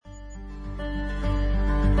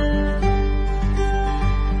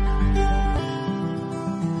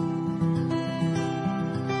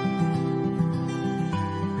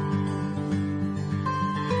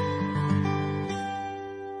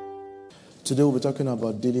Today we'll be talking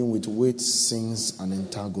about dealing with weight, sins, and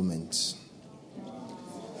entanglements.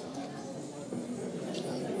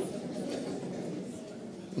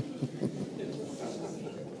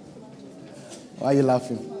 Why are you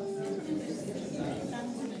laughing?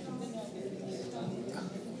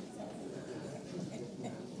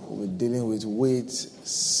 We're dealing with weight,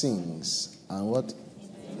 sins, and what?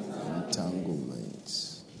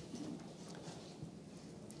 Entanglements.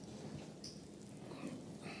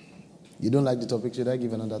 You don't like the topic? Should I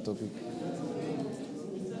give another topic?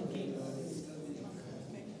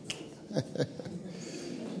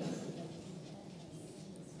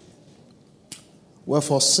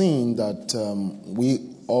 Wherefore, seeing that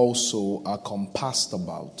we also are compassed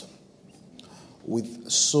about with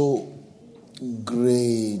so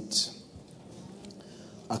great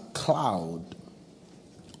a cloud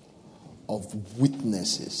of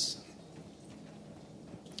witnesses,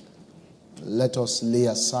 let us lay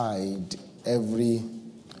aside every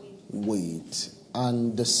weight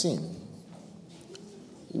and the sin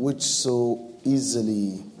which so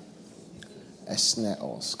easily ensnare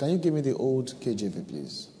us. Can you give me the old KJV,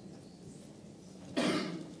 please?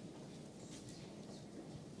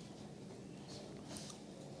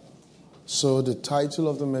 So the title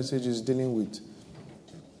of the message is dealing with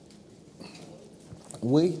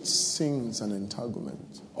weight, sins, and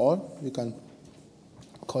entanglement. Or you can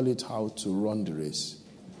call it how to run the race.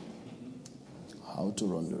 How to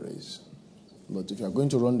run the race. But if you are going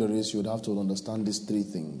to run the race, you would have to understand these three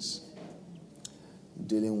things.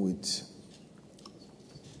 Dealing with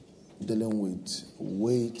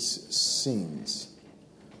weight, sins,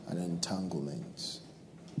 and entanglements.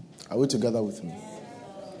 Are we together with me?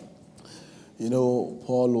 You know,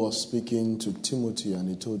 Paul was speaking to Timothy, and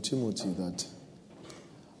he told Timothy that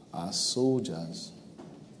as soldiers,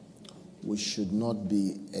 we should not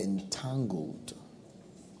be entangled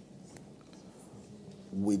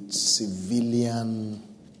with civilian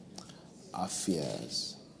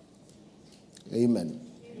affairs. Amen.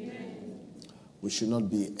 We should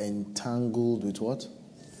not be entangled with what?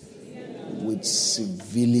 With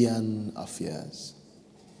civilian affairs.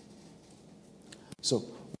 So,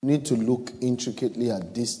 we need to look intricately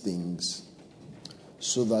at these things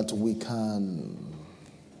so that we can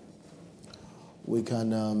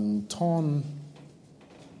turn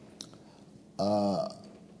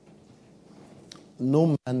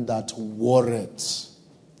no man that warreth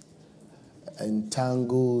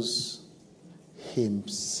entangles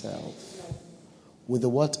himself with the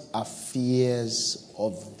what? Affairs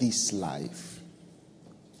of this life.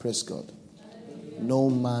 Praise God. No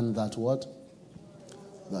man that what?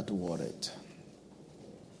 That warreth.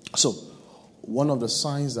 So, one of the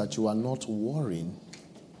signs that you are not warring,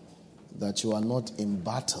 that you are not in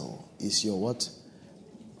battle, is your what?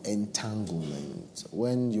 Entanglement.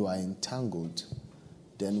 When you are entangled,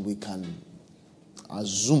 then we can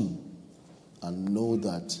assume and know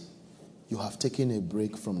that you have taken a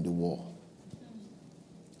break from the war.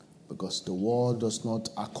 Because the war does not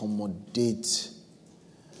accommodate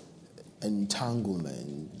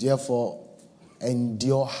entanglement. Therefore,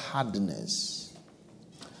 endure hardness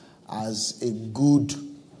as a good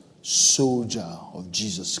soldier of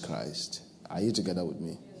Jesus Christ. Are you together with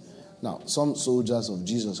me? Now, some soldiers of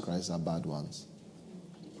Jesus Christ are bad ones.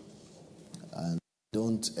 And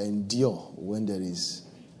don't endure when there is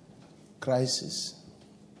crisis.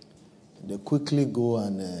 They quickly go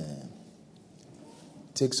and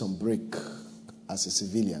take some break as a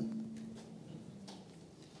civilian.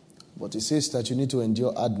 But it says that you need to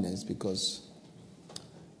endure hardness because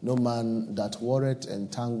no man that warreth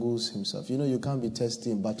entangles himself. You know, you can't be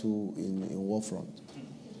testy in battle in war front.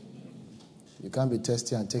 You can't be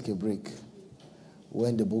testy and take a break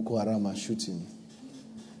when the Boko Haram are shooting.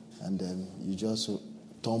 And then you just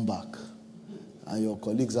turn back. And your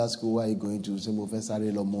colleagues ask you, where are you going to? Say, Professor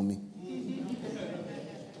Relo Mommy.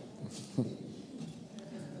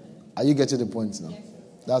 Are you getting the point now?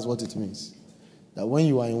 That's what it means. That when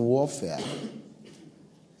you are in warfare,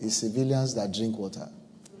 it's civilians that drink water.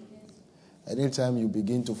 Anytime you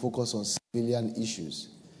begin to focus on civilian issues,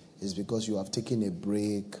 it's because you have taken a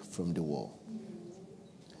break from the war.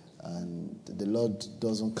 And the Lord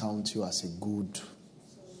doesn't count you as a good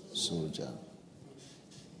soldier.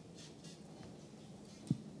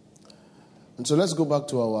 And so let's go back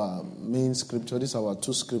to our main scripture. These are our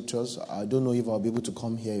two scriptures. I don't know if I'll be able to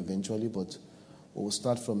come here eventually, but we'll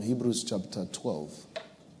start from Hebrews chapter 12.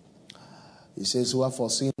 It says,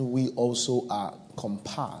 wherefore seeing we also are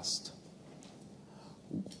compassed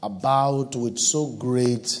about with so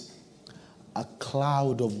great a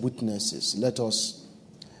cloud of witnesses, let us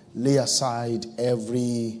lay aside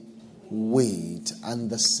every weight and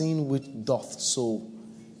the sin which doth so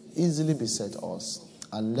easily beset us,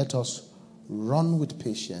 and let us run with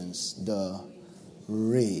patience the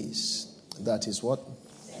race that is what?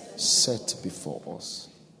 Set before us.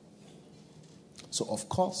 So, of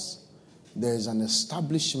course, there is an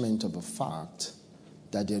establishment of a fact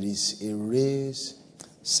that there is a race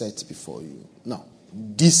set before you. Now,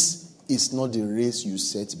 this is not the race you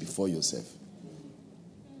set before yourself.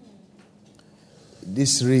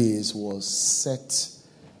 This race was set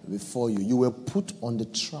before you. You were put on the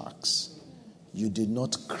tracks. You did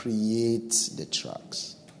not create the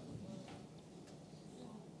tracks.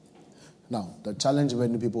 Now, the challenge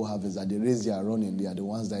many people have is that the race they are running, they are the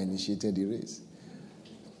ones that initiated the race.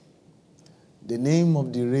 The name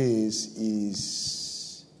of the race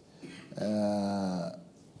is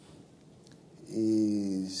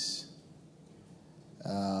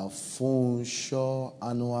Funshaw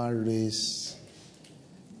Annual Race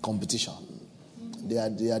Competition. They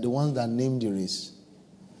are the ones that named the race.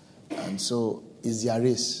 And so it's their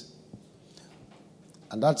race.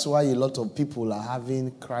 And that's why a lot of people are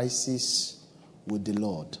having crisis with the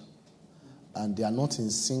Lord. And they are not in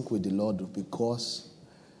sync with the Lord because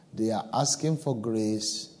they are asking for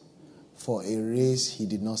grace for a race he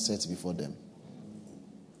did not set before them.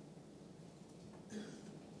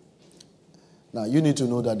 Now, you need to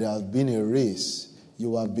know that there has been a race.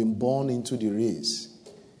 You have been born into the race.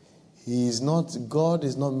 God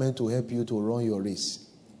is not meant to help you to run your race.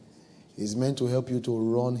 He's meant to help you to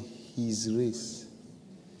run his race.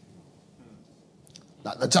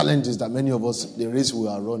 Now, the challenge is that many of us, the race we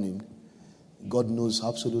are running, God knows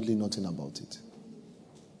absolutely nothing about it.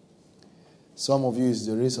 Some of you is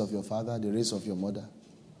the race of your father, the race of your mother,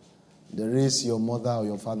 the race your mother or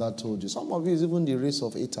your father told you. Some of you is even the race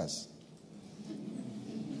of haters.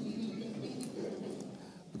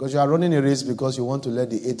 Because you are running a race because you want to let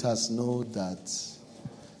the haters know that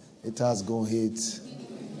haters go hate.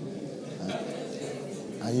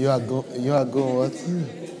 And you are going what?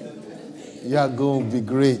 You are going to be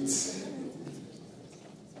great.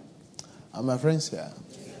 And my friends here,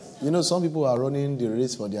 you know, some people are running the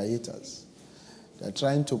race for their haters. They're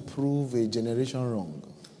trying to prove a generation wrong.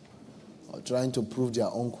 Or trying to prove their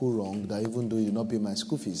uncle wrong, that even though you not pay my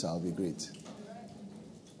school fees, I'll be great.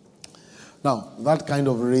 Now, that kind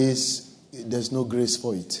of race, there's no grace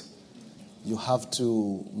for it. You have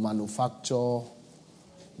to manufacture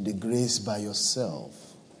the grace by yourself.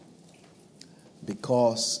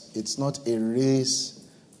 Because it's not a race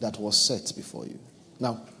that was set before you.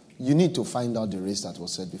 Now, you need to find out the race that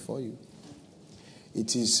was set before you.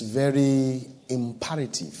 It is very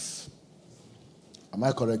imperative. Am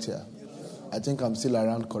I correct here? I think I'm still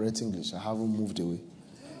around correct English. I haven't moved away.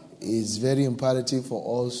 It's very imperative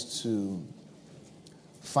for us to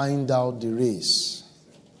find out the race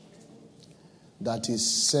that is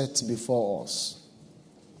set before us.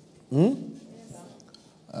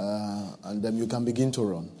 And then you can begin to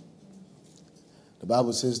run. The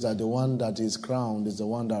Bible says that the one that is crowned is the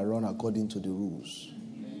one that runs according to the rules.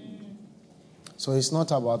 So it's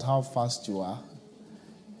not about how fast you are.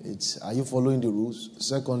 It's, are you following the rules?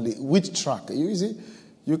 Secondly, which track? You see,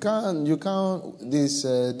 you can't, this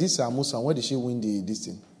Amusan, where did she win this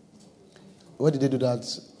thing? Where did they do that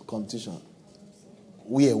competition?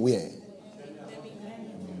 Where?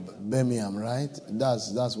 Birmingham, right?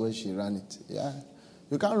 That's where she ran it. Yeah.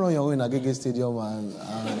 You can't run your own in Agege Stadium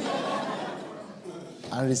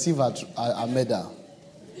and receive a medal.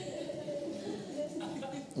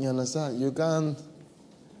 You understand? You can't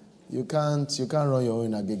run your own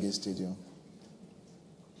in Agege Stadium.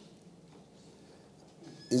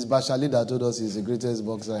 It's Bashali that told us he's the greatest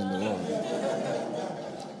boxer in the world.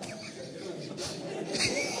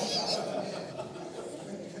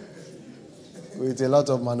 With a lot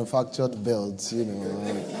of manufactured belts, you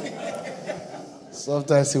know.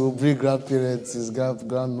 Sometimes he will bring grandparents, his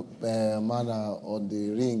grandmother on the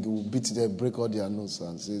ring, he will beat them, break all their nose,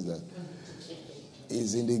 and says that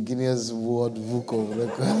he's in the Guinness World Book of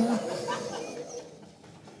Records.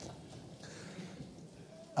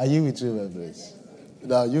 Are you with me, my friends?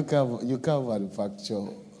 Now you can manufacture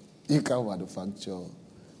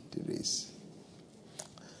the race.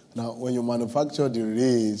 Now, when you manufacture the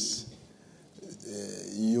race,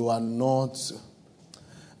 you are not.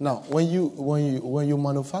 Now, when you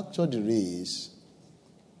manufacture the race,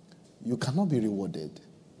 you cannot be rewarded.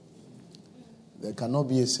 There cannot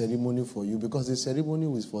be a ceremony for you because the ceremony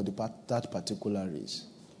is for that particular race.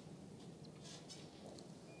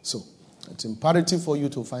 So, it's imperative for you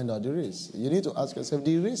to find out the race. You need to ask yourself,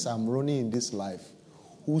 the race I'm running in this life,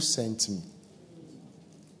 who sent me?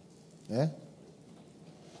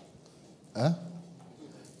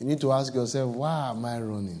 You need to ask yourself, why am I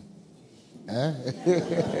running? Eh?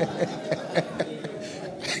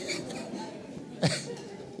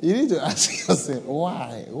 You need to ask yourself,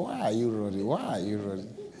 why? Why are you running? Why are you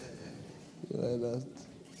running?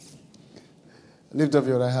 Lift up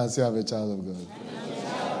your right hand and say, I'm a child of God.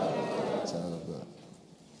 Child of God.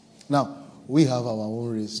 Now, we have our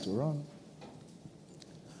own race to run.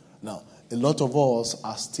 Now, a lot of us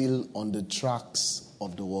are still on the tracks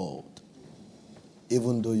of the world,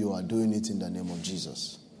 even though you are doing it in the name of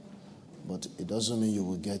Jesus. But it doesn't mean you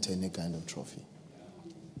will get any kind of trophy.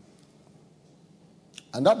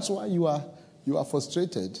 And that's why you are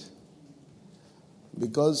frustrated,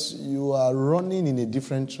 because you are running in a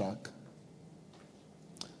different track.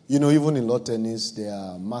 You know, even in lawn tennis, there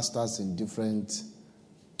are masters in different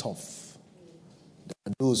turf. There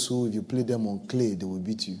are those who, if you play them on clay, they will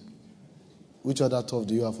beat you. Which other turf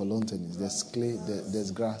do you have for lawn tennis? There's clay,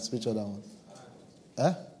 there's grass. Which other one?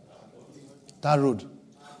 Tar road.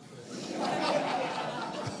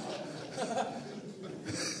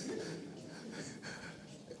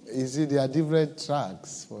 You see, there are different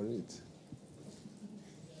tracks for it.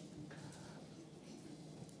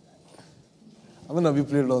 How many of you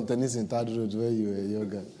played lawn tennis in Third Road where you were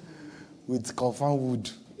younger? With confirmed wood.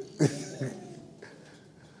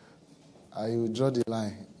 And you draw the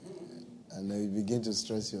line. And then you begin to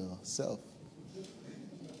stress yourself.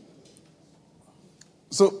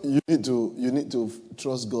 So you need to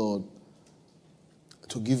trust God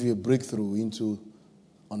to give you a breakthrough into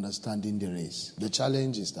understanding the race. The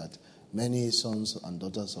challenge is that many sons and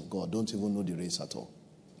daughters of God don't even know the race at all.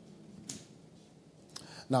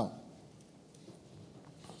 Now,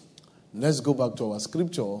 let's go back to our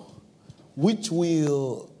scripture,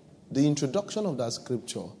 the introduction of that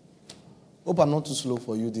scripture. Hope I'm not too slow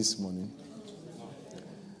for you this morning.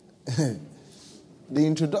 The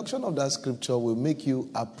introduction of that scripture will make you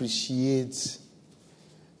appreciate,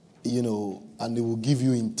 and it will give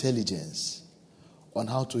you intelligence on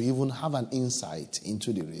how to even have an insight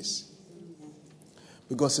into the race.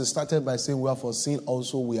 Because it started by saying, wherefore sin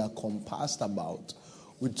also we are compassed about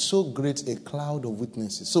with so great a cloud of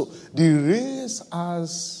witnesses. So the race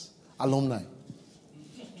has alumni.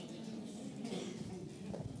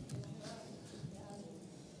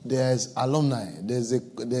 There's alumni.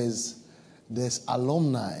 There's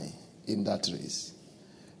alumni in that race.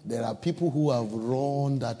 There are people who have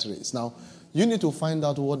run that race. Now, you need to find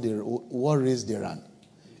out what race they ran.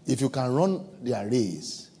 If you can run their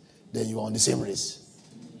race, then you are on the same race.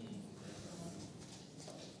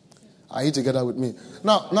 Are you together with me?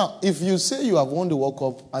 Now, if you say you have won the World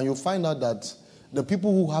Cup and you find out that the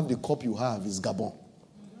people who have the cup you have is Gabon.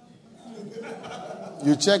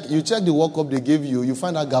 You check the World Cup they gave you, you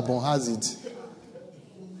find out Gabon has it.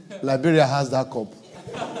 Liberia has that cup.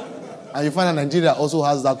 And you find out Nigeria also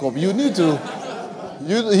has that cup. You need to,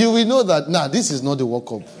 you will know that, this is not the World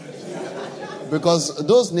Cup. Because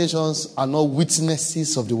those nations are not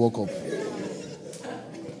witnesses of the World Cup.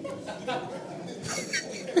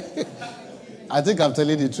 I think I'm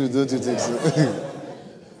telling the truth, don't you think so?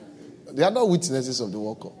 They are not witnesses of the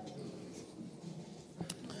World Cup.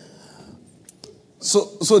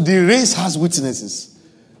 So the race has witnesses.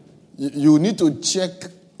 You need to check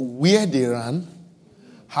where they ran,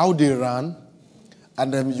 how they ran,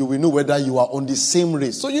 and then you will know whether you are on the same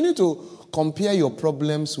race. So you need to compare your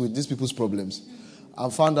problems with these people's problems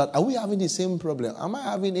and find out, are we having the same problem? Am I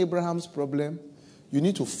having Abraham's problem? You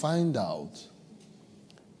need to find out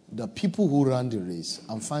the people who ran the race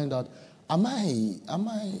and find out, am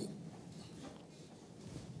I?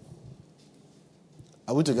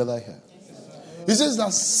 Are we together here? He says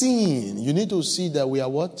that sin, you need to see that we are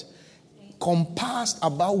what? Compassed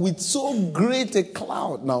about with so great a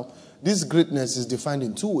cloud. Now, this greatness is defined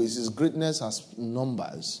in two ways. It's greatness as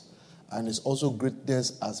numbers, and it's also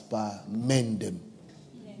greatness as per mendem.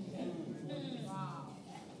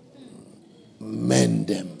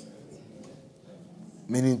 Mendem.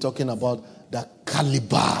 Meaning talking about the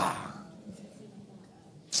caliber.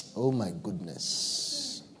 Oh my goodness.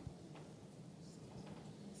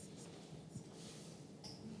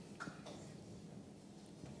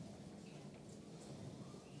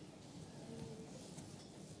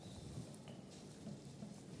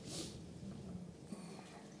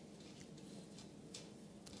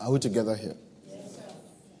 Are we together here? Yes, sir.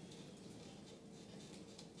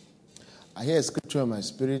 I hear a scripture in my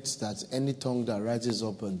spirit that any tongue that rises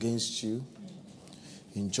up against you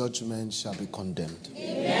in judgment shall be condemned.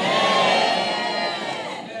 Amen.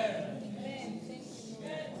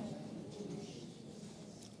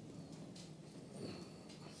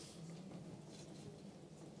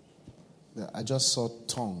 I just saw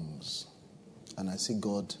tongues. And I see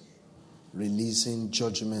God releasing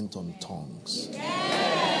judgment on tongues.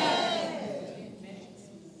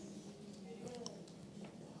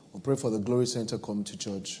 We'll pray for the Glory Center Community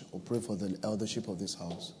Church. We'll pray for the eldership of this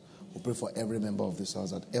house. We'll pray for every member of this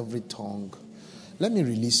house, that every tongue. Let me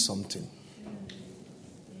release something.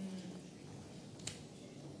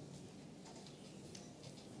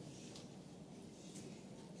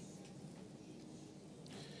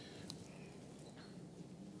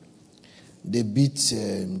 They beat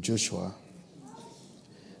Joshua,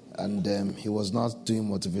 and he was not doing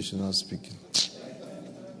motivational speaking.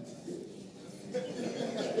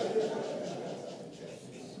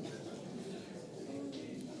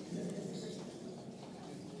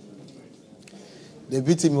 They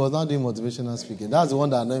beat him, he was not doing motivational speaking. That's the one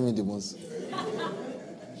that annoyed me the most.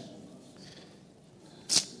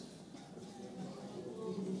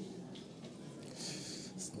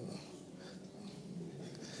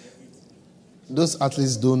 Those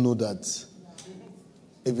athletes don't know that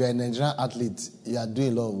if you're a Nigerian athlete, you are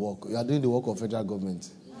doing a lot of work. You are doing the work of federal government.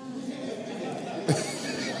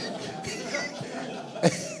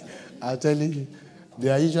 I'm telling you, they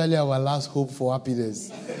are usually our last hope for happiness.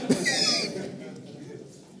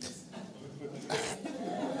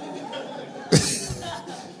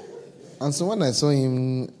 And so when I saw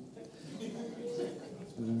him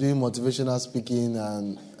doing motivational speaking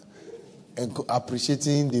and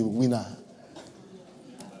appreciating the winner,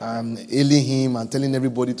 and hailing him and telling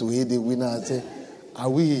everybody to hate the winner, I say, are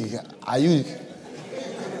you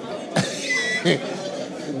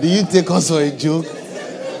do you take us for a joke?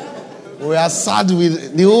 We are sad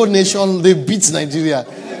with the whole nation. They beat Nigeria.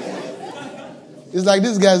 It's like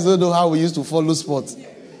these guys don't know how we used to follow sports.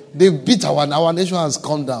 They beat our nation has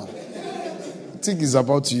come down. I think he's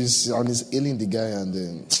about to use and he's hailing the guy, and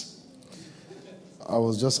then I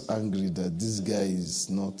was just angry that this guy is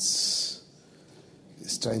not.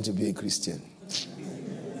 He's trying to be a Christian.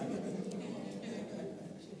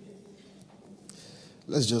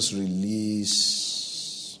 Let's just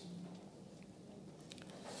release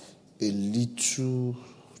a little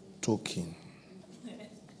token.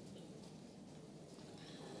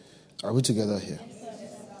 Are we together here?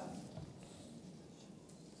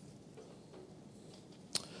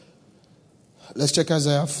 Let's check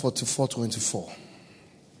Isaiah 44:24.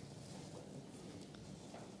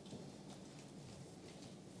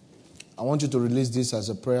 I want you to release this as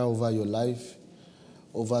a prayer over your life,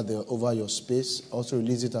 over your space. Also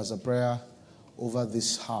release it as a prayer over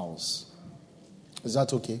this house. Is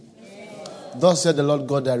that okay? Yeah. Thus said the Lord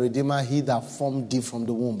God, thy Redeemer, he that formed thee from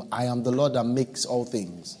the womb. I am the Lord that makes all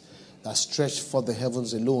things, that stretched forth the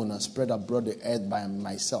heavens alone and spread abroad the earth by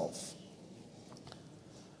myself.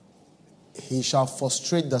 He shall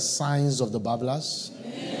frustrate the signs of the babblers,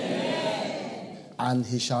 and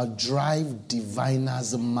he shall drive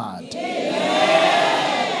diviners mad.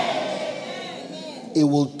 It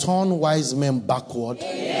will turn wise men backward,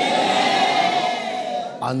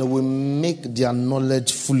 and it will make their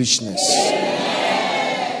knowledge foolishness.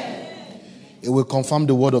 It will confirm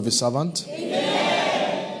the word of his servant.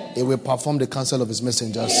 It will perform the counsel of his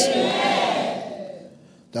messengers.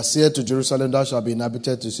 That saith to Jerusalem, thou shalt be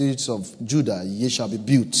inhabited, to cities of Judah, ye shall be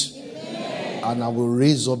built. And I will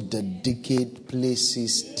raise up the decayed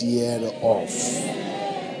places thereof.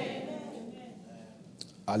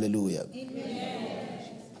 Hallelujah.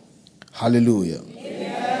 Hallelujah.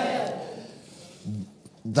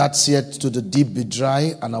 That saith to the deep, be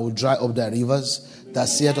dry, and I will dry up thy rivers. That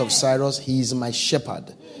saith of Cyrus, he is my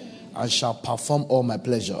shepherd, and shall perform all my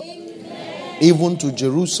pleasure. Even to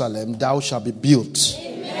Jerusalem thou shalt be built,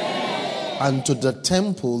 and to the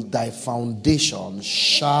temple thy foundation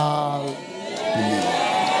shall be laid.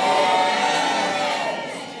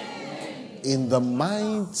 In the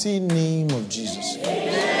mighty name of Jesus,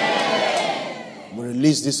 we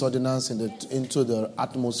release this ordinance into the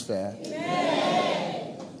atmosphere.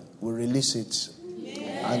 We release it,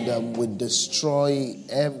 and we destroy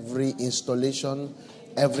every installation,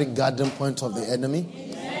 every gathering point of the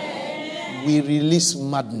enemy. We release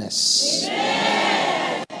madness,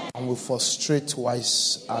 and we frustrate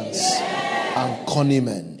wise and cunning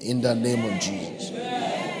men in the name of Jesus.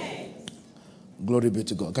 Glory be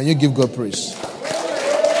to God. Can you give God praise?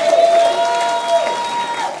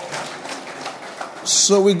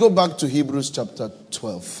 So we go back to Hebrews chapter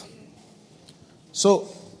 12. So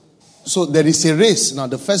there is a race. Now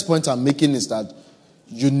the first point I'm making is that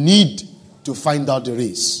you need to find out the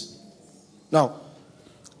race. Now,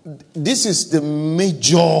 this is the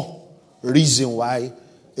major reason why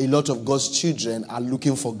a lot of God's children are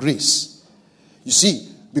looking for grace. You see,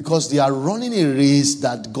 because they are running a race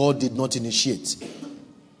that God did not initiate.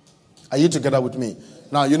 Are you together with me?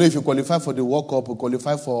 Now, you know, if you qualify for the World Cup or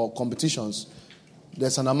qualify for competitions,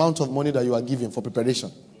 there's an amount of money that you are given for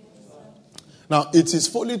preparation. Now, it is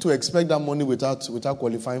folly to expect that money without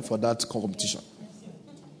qualifying for that competition.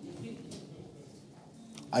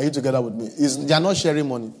 Are you together with me? They are not sharing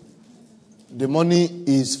money. The money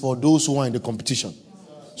is for those who are in the competition.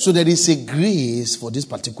 So there is a grace for this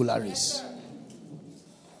particular race.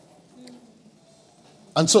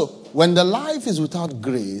 And so, when the life is without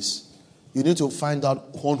grace, you need to find out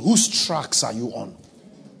on whose tracks are you on.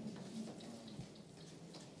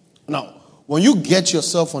 Now, when you get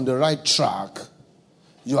yourself on the right track,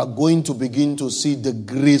 you are going to begin to see the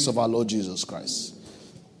grace of our Lord Jesus Christ.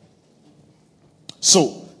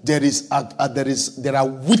 So, there are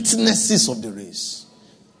witnesses of the race.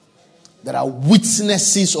 There are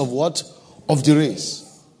witnesses of what? Of the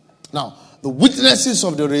race. Now, the witnesses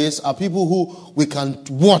of the race are people who we can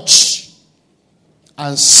watch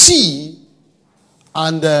and see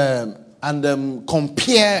and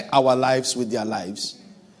compare our lives with their lives.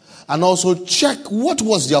 And also check what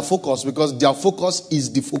was their focus, because their focus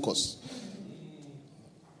is the focus.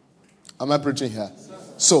 Am I preaching here?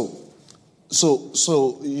 So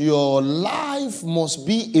your life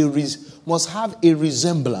must have a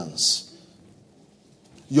resemblance.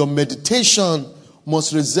 Your meditation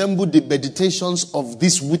must resemble the meditations of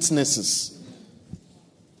these witnesses,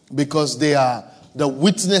 because they are the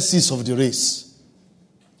witnesses of the race.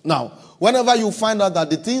 Now, whenever you find out that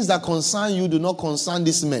the things that concern you do not concern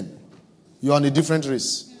these men, you are on a different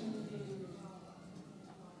race.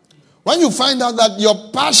 When you find out that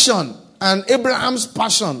your passion and Abraham's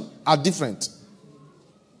passion are different.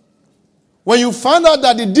 When you find out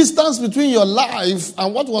that the distance between your life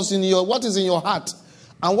and what is in your heart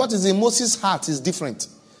and what is in Moses' heart is different.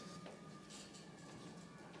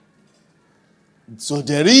 So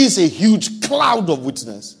there is a huge cloud of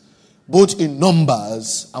witness, both in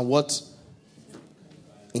numbers and what?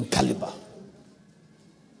 In caliber.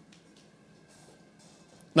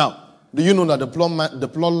 Now, do you know that the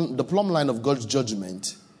plumb line of God's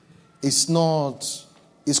judgment is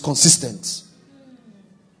consistent?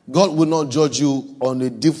 God will not judge you on a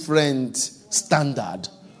different standard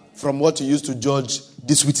from what you used to judge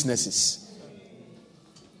these witnesses.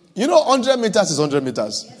 You know, 100 meters is 100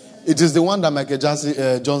 meters. It is the one that Michael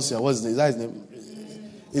Johnson, what's his name? Is that his name?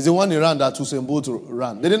 It's the one he ran that Usain Bolt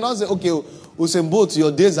ran. They did not say, okay, Usain Bolt,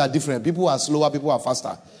 your days are different. People are slower, people are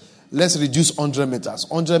faster. Let's reduce 100 meters.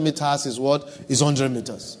 100 meters is what? Is 100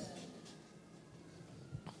 meters.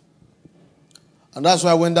 And that's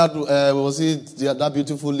why when that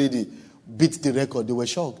beautiful lady beat the record, they were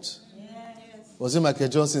shocked. Yes. Was it Michael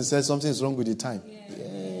Johnson said something is wrong with the time? Yes.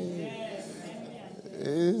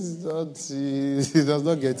 He does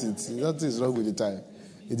not get it. Nothing is wrong with the time.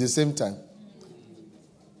 It's the same time.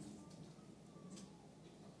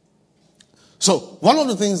 So, one of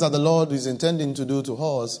the things that the Lord is intending to do to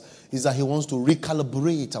us is that He wants to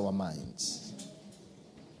recalibrate our minds,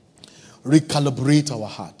 recalibrate our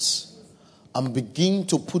hearts, and begin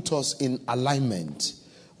to put us in alignment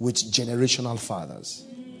with generational fathers.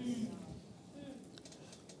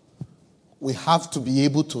 We have to be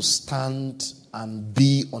able to stand and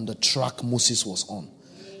be on the track Moses was on.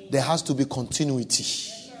 There has to be continuity.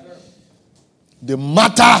 The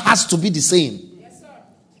matter has to be the same.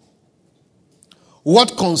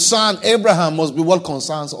 What concerns Abraham must be what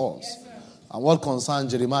concerns us. And what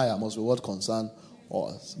concerns Jeremiah must be what concerns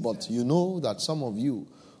us. But you know that some of you,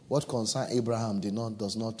 what concerns Abraham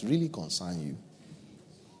does not really concern you.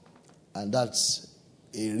 And that's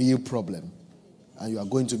a real problem. And you are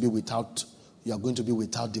going to be without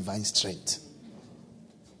divine strength.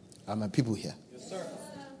 Are my people here? Yes, sir.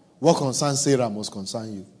 What concerns Sarah must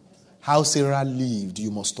concern you. How Sarah lived,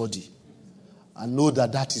 you must study. And know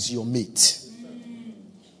that is your mate.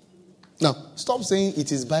 Now, stop saying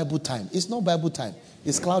it is Bible time. It's not Bible time.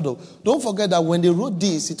 It's cloud of. Don't forget that when they wrote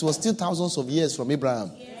this, it was still thousands of years from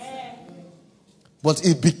Abraham. Yeah. But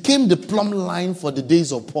it became the plumb line for the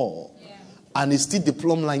days of Paul. Yeah. And it's still the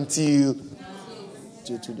plumb line till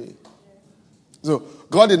today. So,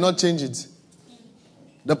 God did not change it.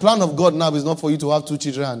 The plan of God now is not for you to have 2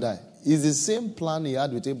 children and die. It's the same plan He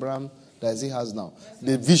had with Abraham that He has now.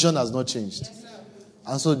 The vision has not changed.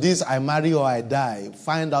 And so this, I marry or I die,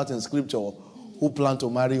 find out in scripture who plan to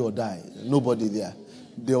marry or die. Nobody there.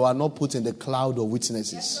 They were not put in the cloud of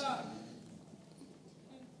witnesses.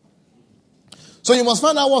 So you must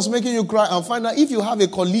find out what's making you cry and find out if you have a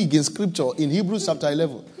colleague in scripture in Hebrews chapter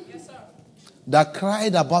 11 that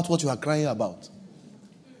cried about what you are crying about.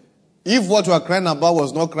 If what you are crying about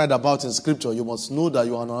was not cried about in scripture, you must know that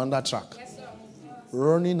you are on another track.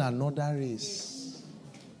 Running another race.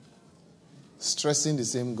 Stressing the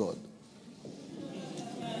same God.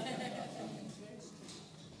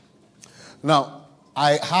 Now,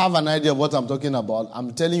 I have an idea of what I'm talking about.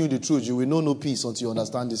 I'm telling you the truth. You will know no peace until you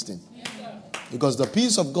understand this thing. Yes, sir. Because the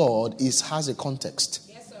peace of God has a context.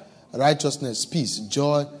 Yes, sir. Righteousness, peace,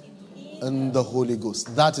 joy, and the Holy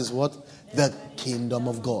Ghost. That is what? The kingdom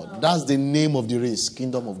of God. That's the name of the race,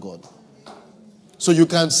 kingdom of God. So you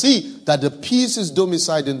can see that the peace is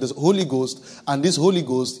domiciled in the Holy Ghost, and this Holy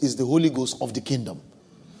Ghost is the Holy Ghost of the kingdom.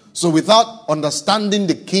 So without understanding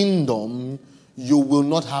the kingdom, you will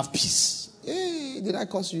not have peace. Hey, did I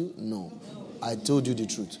curse you? No. I told you the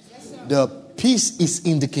truth. The peace is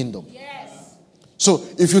in the kingdom. Yes. So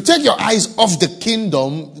if you take your eyes off the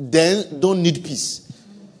kingdom, then don't need peace.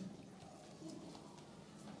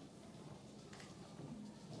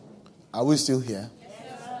 Are we still here?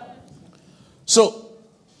 So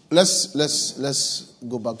let's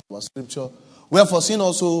go back to our scripture. Wherefore, seeing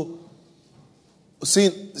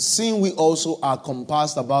we also are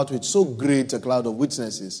compassed about with so great a cloud of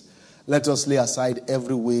witnesses, let us lay aside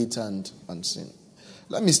every weight and sin.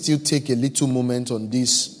 Let me still take a little moment on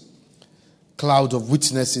this cloud of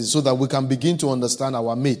witnesses so that we can begin to understand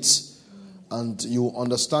our mates. And you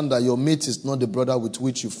understand that your mate is not the brother with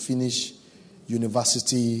which you finish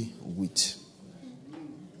university with.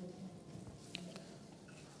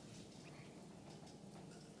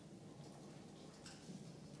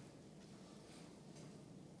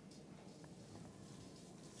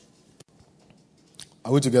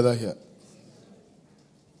 Are we together here?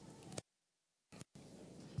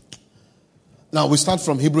 Now we start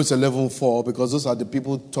from Hebrews 11:4 because those are the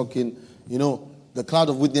people talking. You know, the cloud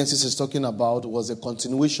of witnesses is talking about was a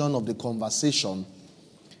continuation of the conversation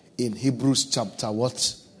in Hebrews chapter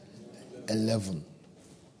 11.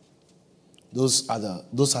 Those are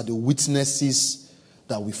the witnesses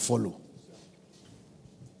that we follow.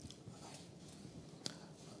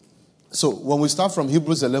 So when we start from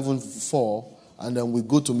Hebrews 11:4 and then we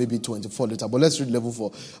go to maybe 24 later, but let's read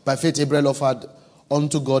 11:4. By faith Abraham offered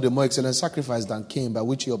unto God a more excellent sacrifice than Cain, by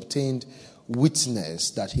which he obtained witness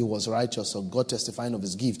that he was righteous, of God testifying of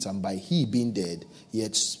his gifts, and by he being dead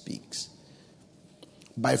yet speaks.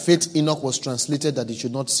 By faith Enoch was translated that he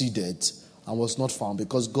should not see death, and was not found,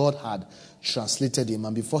 because God had translated him,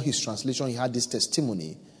 and before his translation he had this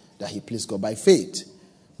testimony that he pleased God. By faith.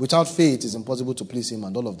 Without faith it is impossible to please him,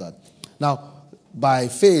 and all of that. Now, by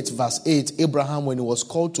faith, verse 8, Abraham, when he was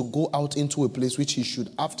called to go out into a place which he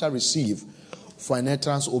should after receive for an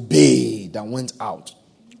entrance, obeyed and went out,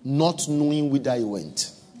 not knowing whither he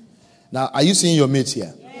went. Now, are you seeing your mate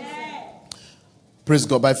here? Yeah. Praise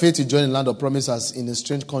God. By faith he joined the land of promise, as in a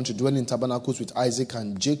strange country, dwelling in tabernacles with Isaac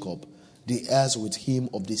and Jacob, the heirs with him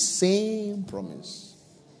of the same promise.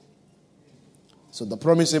 So the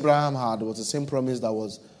promise Abraham had was the same promise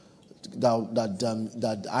that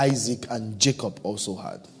Isaac and Jacob also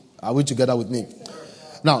had. Are we together with me?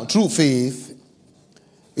 Now, through faith,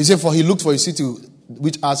 he said, for he looked for a city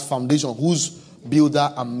which has foundation, whose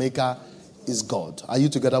builder and maker is God. Are you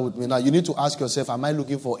together with me? Now, you need to ask yourself, am I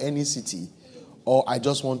looking for any city, or I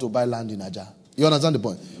just want to buy land in Aja? You understand the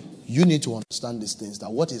point? You need to understand these things,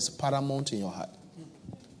 that what is paramount in your heart,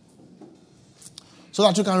 so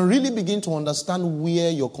that you can really begin to understand where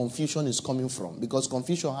your confusion is coming from. Because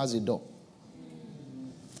confusion has a door.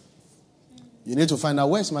 You need to find out,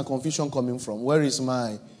 where is my confusion coming from? Where is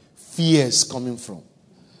my fears coming from?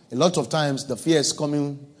 A lot of times the fear is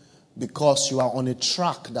coming because you are on a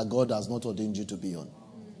track that God has not ordained you to be on.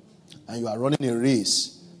 And you are running a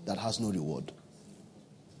race that has no reward.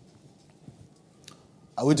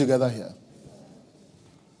 Are we together here?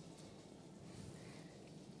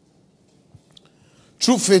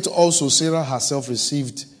 Through faith also Sarah herself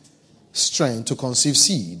received strength to conceive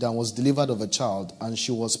seed, and was delivered of a child, and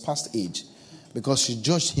she was past age, because she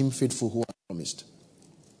judged him faithful who had promised.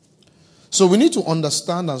 So we need to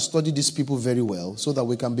understand and study these people very well, so that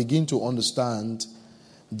we can begin to understand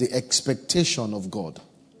the expectation of God.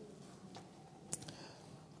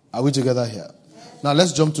 Are we together here? Now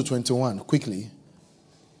let's jump to 21 quickly.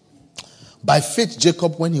 By faith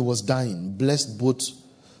Jacob, when he was dying, blessed both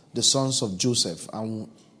the sons of Joseph and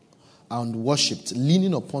worshipped,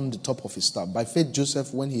 leaning upon the top of his staff. By faith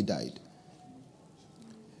Joseph, when he died,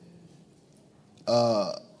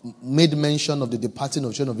 made mention of the departing of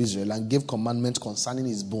the children of Israel, and gave commandments concerning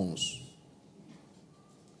his bones.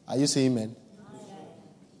 Are you saying amen?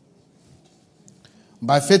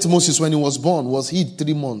 By faith Moses, when he was born, was hid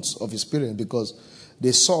 3 months of his parents, because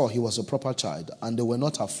they saw he was a proper child, and they were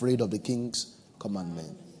not afraid of the king's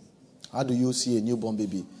commandment. How do you see a newborn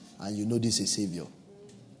baby and you know this is a savior?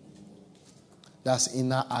 That's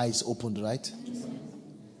inner eyes opened, right?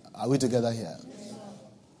 Are we together here?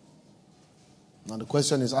 Now the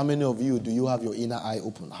question is, how many of you do you have your inner eye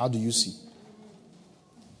open? How do you see?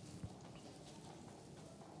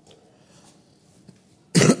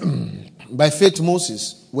 By faith,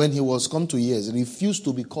 Moses, when he was come to years, refused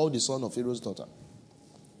to be called the son of Pharaoh's daughter,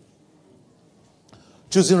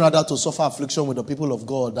 choosing rather to suffer affliction with the people of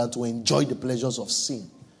God than to enjoy the pleasures of sin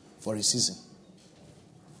for a season.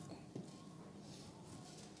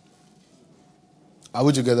 Are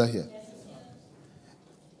we together here?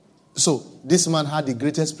 So, this man had the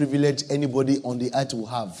greatest privilege anybody on the earth will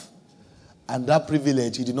have. And that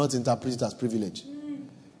privilege, he did not interpret it as privilege.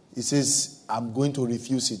 He says, I'm going to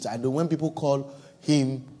refuse it. And when people call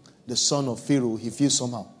him the son of Pharaoh, he feels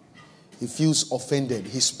somehow. He feels offended.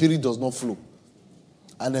 His spirit does not flow.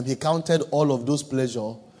 And then he counted all of those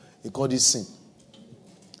pleasures. He called it sin.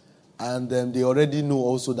 And they already know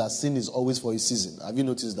also that sin is always for a season. Have you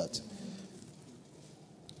noticed that?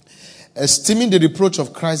 Esteeming the reproach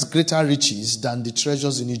of Christ greater riches than the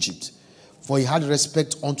treasures in Egypt, for he had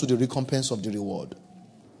respect unto the recompense of the reward.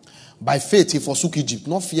 By faith he forsook Egypt,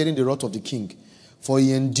 not fearing the wrath of the king, for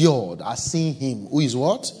he endured as seeing him who is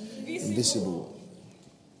what? Invisible.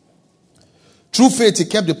 Through faith he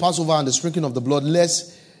kept the Passover and the sprinkling of the blood,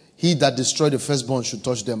 lest he that destroyed the firstborn should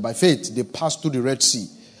touch them. By faith they passed through the Red Sea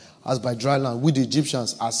as by dry land, which the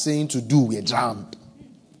Egyptians are saying to do, we drowned.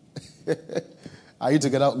 Are you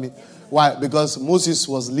together with me? Why? Because Moses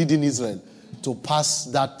was leading Israel to pass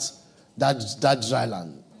that dry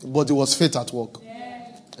land. But it was faith at work.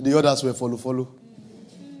 The others were follow.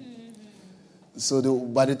 So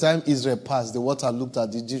by the time Israel passed, the water looked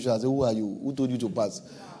at the Egyptians and said, who are you? Who told you to pass?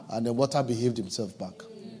 And the water behaved himself back.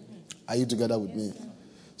 Are you together with me?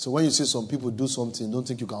 So when you see some people do something, don't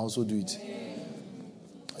think you can also do it.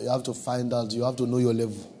 You have to find out. You have to know your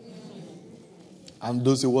level. And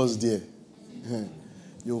those who was there.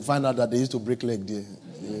 You'll find out that they used to break leg there.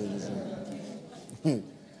 You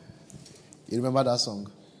remember that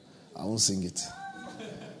song? I won't sing it.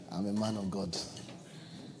 I'm a man of God.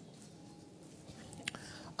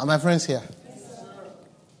 Are my friends here?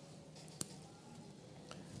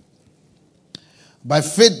 By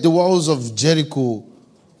faith, the walls of Jericho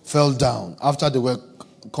fell down after they were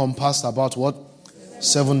compassed about what?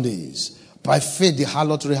 7 days. By faith, the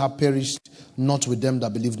harlot Rahab perished not with them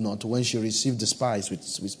that believed not, when she received the spies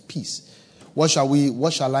with peace. What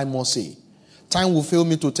shall I more say? Time will fail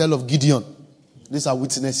me to tell of Gideon. These are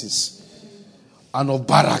witnesses. And of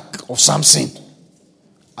Barak, of Samson.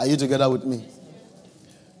 Are you together with me?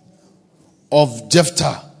 Of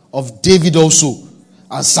Jephthah, of David also,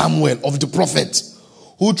 and Samuel, of the prophet,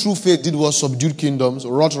 who through faith did what? Subdued kingdoms,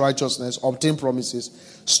 wrought righteousness, obtained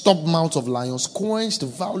promises, stopped mouths of lions, quenched the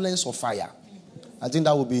violence of fire. I think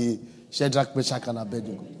that would be Shadrach, Meshach, and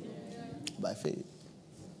Abednego. By faith.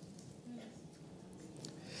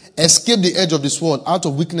 Escaped the edge of the sword, out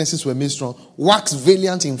of weaknesses were made strong, waxed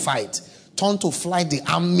valiant in fight, turned to flight the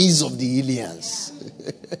armies of the aliens.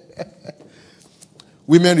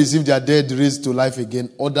 Women received their dead raised to life again.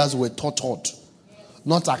 Others were taught,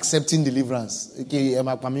 not accepting deliverance. They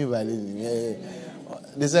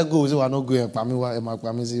said, go, we are not going.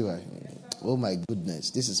 Oh my goodness,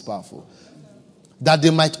 this is powerful. That they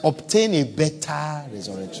might obtain a better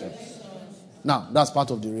resurrection. Now, that's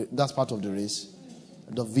part of the race.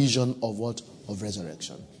 The vision of what? Of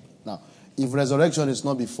resurrection. Now, if resurrection is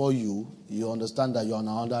not before you, you understand that you're on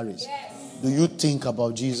another race. Yes. Do you think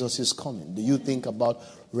about Jesus' coming? Do you think about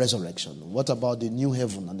resurrection? What about the new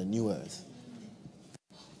heaven and the new earth?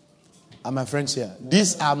 Are my friends here?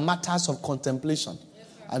 These are matters of contemplation. Yes,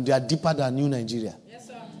 and they are deeper than New Nigeria. Yes,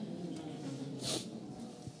 sir.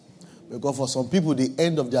 Because for some people, the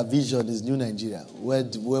end of their vision is New Nigeria, where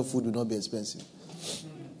food will not be expensive.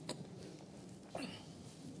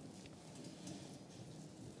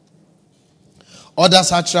 Others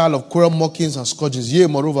had trial of cruel mockings and scourges, yea,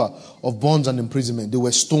 moreover, of bonds and imprisonment. They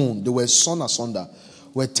were stoned, they were sawn asunder,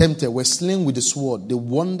 were tempted, were slain with the sword. They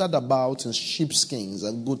wandered about in sheepskins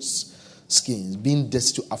and goats' skins, being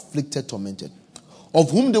destitute, afflicted, tormented.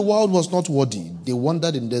 Of whom the world was not worthy, they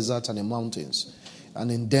wandered in deserts and in mountains,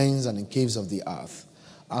 and in dens and in caves of the earth.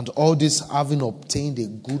 And all this having obtained a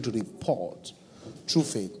good report through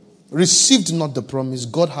faith, received not the promise,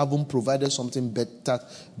 God having provided something better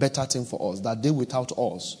thing for us, that they without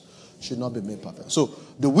us should not be made perfect. So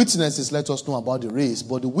the witnesses let us know about the race,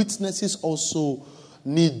 but the witnesses also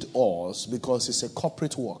need us because it's a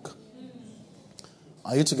corporate work.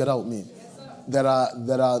 Are you together with me? There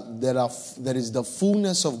is the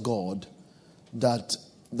fullness of God that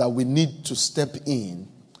we need to step in,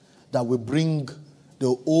 that will bring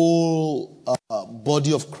the whole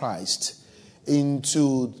body of Christ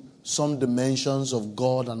into some dimensions of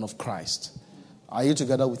God and of Christ. Are you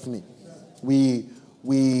together with me? We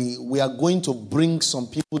are going to bring some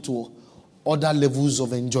people to other levels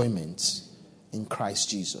of enjoyment in Christ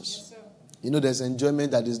Jesus. You know, there's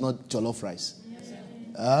enjoyment that is not jollof rice.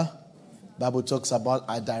 Bible talks about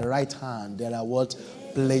at thy right hand there are what?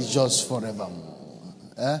 Pleasures forevermore.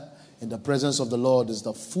 In the presence of the Lord is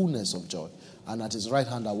the fullness of joy. And at his right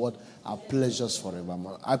hand are what? Are pleasures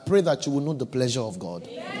forevermore. I pray that you will know the pleasure of God.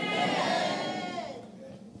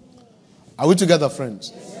 Are we together,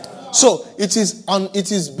 friends? So it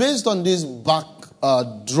is based on this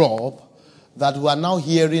backdrop that we are now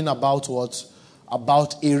hearing about what?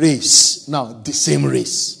 About a race. Now, the same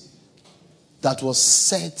race that was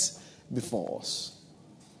set before us.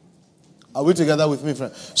 Are we together with me,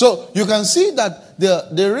 friend? So you can see that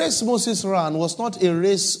the race Moses ran was not a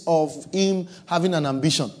race of him having an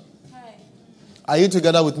ambition. Are you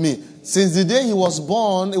together with me? Since the day he was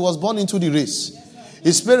born into the race.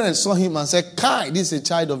 His parents saw him and said, Kai, this is a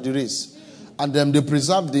child of the race. And then they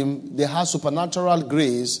preserved him. They had supernatural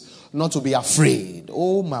grace not to be afraid.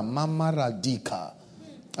 Oh, my mama radika.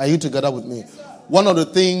 Are you together with me? One of the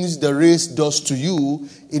things the race does to you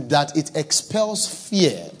is that it expels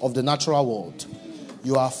fear of the natural world.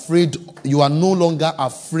 You are afraid. You are no longer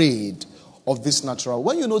afraid of this natural.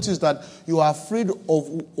 When you notice that you are afraid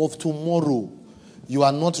of tomorrow, you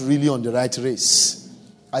are not really on the right race.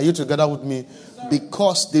 Are you together with me?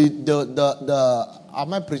 Because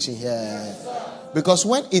am I preaching here? Because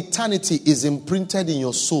when eternity is imprinted in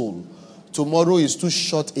your soul, tomorrow is too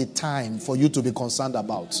short a time for you to be concerned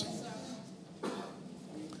about.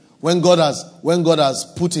 When God has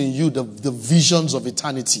put in you the visions of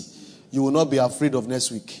eternity, you will not be afraid of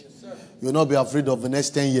next week. You will not be afraid of the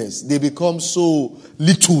next 10 years. They become so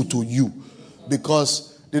little to you. Because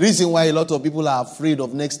the reason why a lot of people are afraid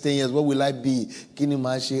of next 10 years, what will I be?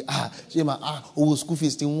 Because you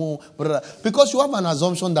have an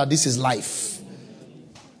assumption that this is life.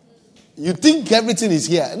 You think everything is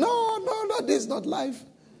here. No, this is not life.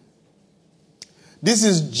 This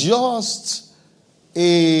is just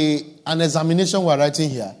an examination we're writing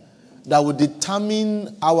here that will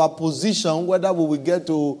determine our position, whether we will get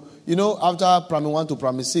to, after primary 1 to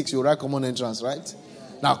primary 6, you write common entrance, right?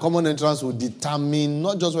 Now, common entrance will determine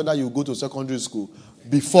not just whether you go to secondary school,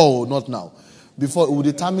 before or not now. Before, it will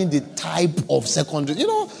determine the type of secondary.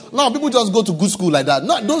 Now people just go to good school like that.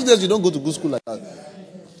 No, those days you don't go to good school like that.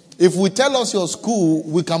 If we tell us your school,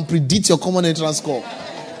 we can predict your common entrance score.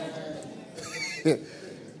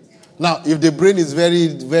 Now, if the brain is very,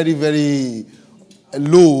 very, very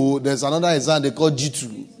low, there's another exam they call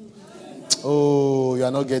G2. Oh, you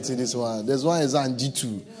are not getting this one. There's one exam,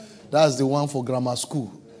 G2. That's the one for grammar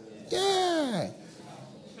school. Yeah,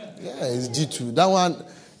 it's G2. That one,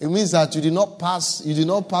 it means that you did not pass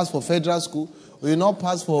for federal school, or you did not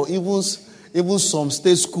pass for even some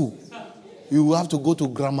state school. You will have to go to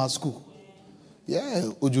grammar school. Yeah,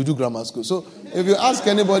 Ojudu Grammar School. So, if you ask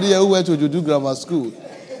anybody here who went to Ojudu Grammar School,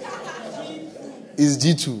 it's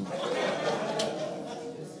G2.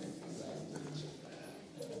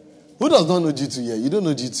 Who does not know G2 here? You don't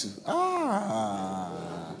know G2.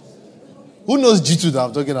 Who knows G2 that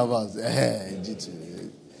I'm talking about?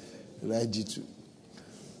 G2. Right, G2.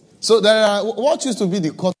 So what used to be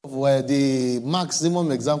the cut of the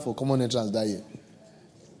maximum exam for common entrance that year?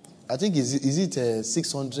 I think is it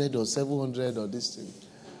 600 or 700 or this thing?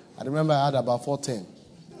 I remember I had about 410.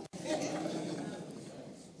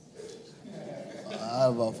 I had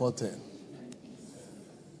about 410.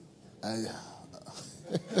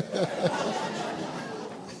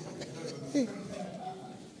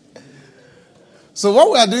 So what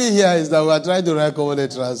we are doing here is that we are trying to write common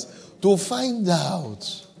entrance to find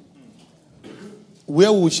out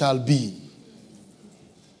where we shall be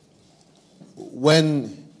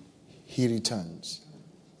when he returns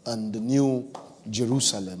and the new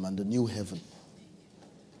Jerusalem and the new heaven.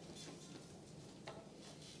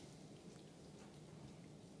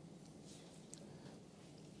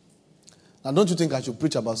 Now, don't you think I should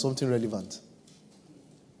preach about something relevant?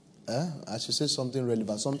 I should say something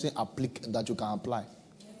relevant, something that you can apply.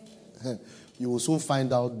 You will soon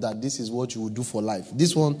find out that this is what you will do for life.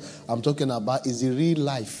 This one I'm talking about is the real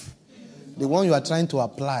life. The one you are trying to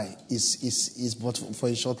apply is but for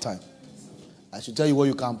a short time. I should tell you what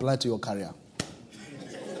you can apply to your career.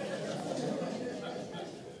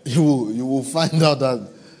 You will find out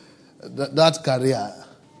that career,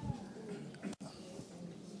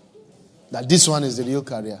 that this one is the real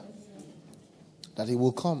career. That it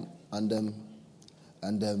will come and then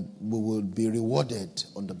we will be rewarded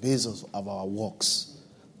on the basis of our works,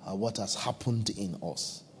 what has happened in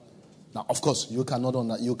us. Now, of course, you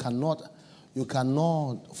cannot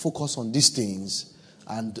focus on these things,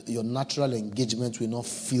 and your natural engagement will not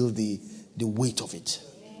feel the weight of it.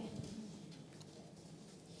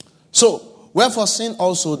 So, wherefore sin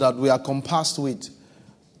also that we are compassed with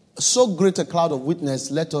so great a cloud of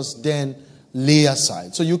witness, let us then lay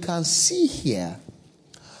aside. So you can see here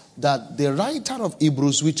that the writer of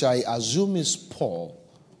Hebrews, which I assume is Paul,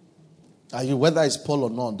 whether it's Paul or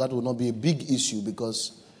not, that will not be a big issue,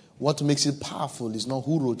 because what makes it powerful is not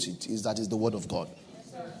who wrote it, is that it's the word of God.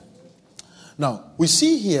 Yes, now, we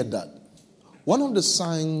see here that one of the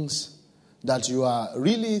signs that you are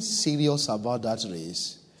really serious about that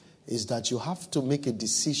race is that you have to make a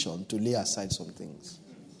decision to lay aside some things.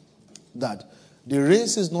 That the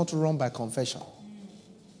race is not run by confession.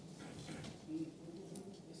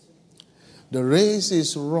 The race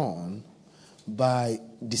is run by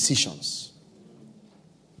decisions.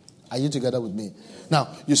 Are you together with me?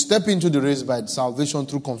 Now, you step into the race by salvation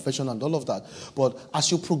through confession and all of that. But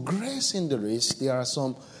as you progress in the race, there are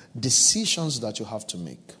some decisions that you have to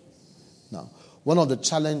make. Now, one of the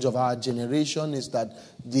challenges of our generation is that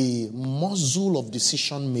the muscle of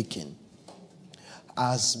decision making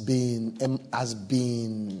has been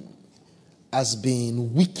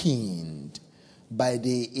weakened by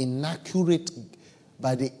the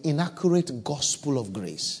inaccurate gospel of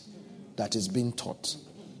grace that is being taught.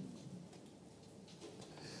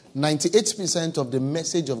 98% of the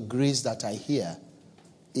message of grace that I hear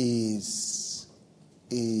is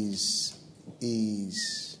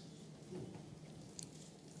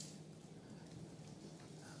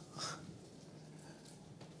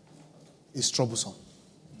troublesome.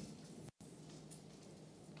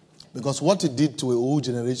 Because what it did to a whole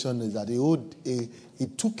generation is that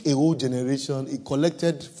it took a whole generation, it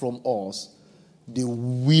collected from us the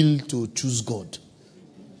will to choose God.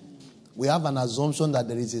 We have an assumption that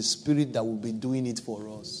there is a spirit that will be doing it for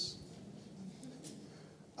us.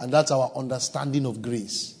 And that's our understanding of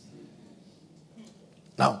grace.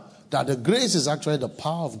 Now, that the grace is actually the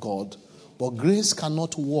power of God, but grace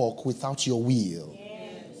cannot work without your will.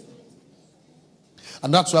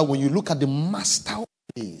 And that's why when you look at the master of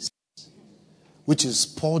grace, which is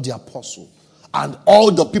Paul the Apostle, and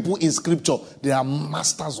all the people in Scripture, they are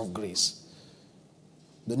masters of grace.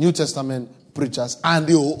 The New Testament preachers and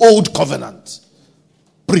the Old Covenant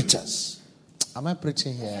preachers. Am I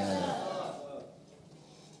preaching here?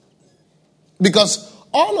 Because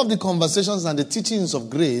all of the conversations and the teachings of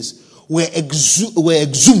grace were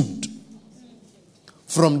exhumed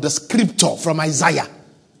from the Scripture, from Isaiah.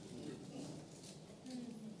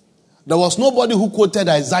 There was nobody who quoted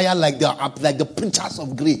Isaiah like the preachers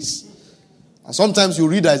of grace. And sometimes you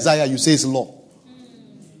read Isaiah, you say it's law.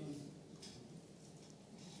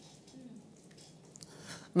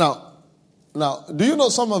 Now, do you know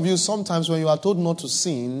some of you, sometimes when you are told not to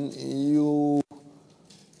sin,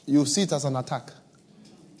 you see it as an attack.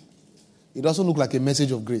 It doesn't look like a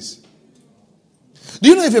message of grace. Do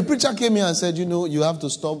you know if a preacher came here and said, you have to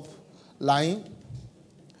stop lying?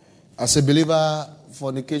 As a believer,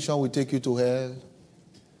 fornication will take you to hell.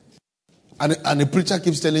 And a preacher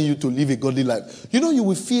keeps telling you to live a godly life. You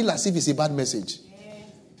will feel as if it's a bad message.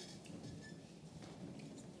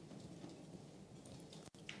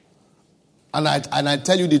 And I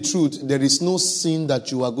tell you the truth, there is no sin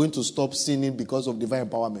that you are going to stop sinning because of divine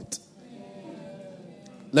empowerment.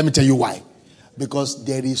 Let me tell you why. Because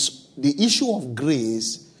there is the issue of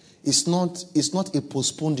grace is not a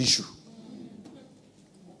postponed issue.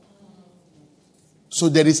 So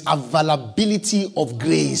there is availability of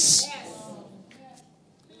grace.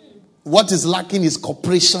 What is lacking is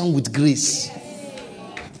cooperation with grace.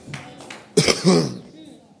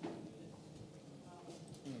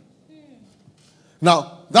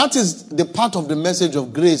 Now, that is the part of the message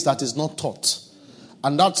of grace that is not taught.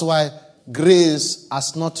 And that's why grace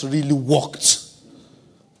has not really worked.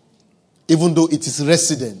 Even though it is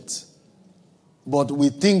resident. But we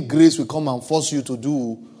think grace will come and force you to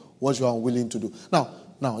do what you are unwilling to do.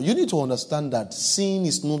 Now, you need to understand that sin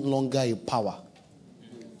is no longer a power.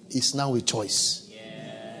 It's now a choice.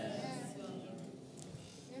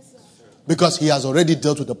 Because he has already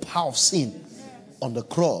dealt with the power of sin on the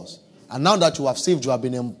cross. And now that you have saved, you have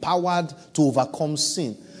been empowered to overcome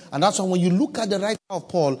sin. And that's why when you look at the writer of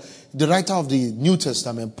Paul, the writer of the New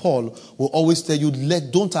Testament, Paul will always tell you,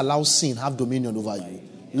 don't allow sin have dominion over you.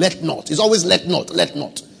 Let not. It's always let not.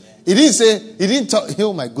 He didn't tell,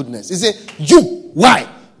 oh my goodness. He said, you. Why?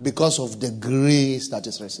 Because of the grace that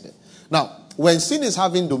is resident. Now, when sin is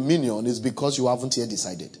having dominion, it's because you haven't yet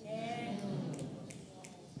decided.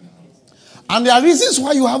 And there are reasons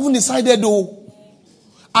why you haven't decided though.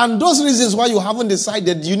 And those reasons why you haven't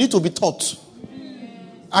decided, you need to be taught.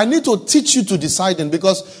 I need to teach you to deciding,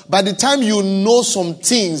 because by the time you know some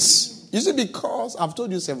things, you see, because I've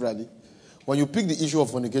told you severally, when you pick the issue of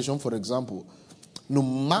fornication, for example, no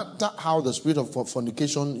matter how the spirit of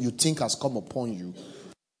fornication you think has come upon you,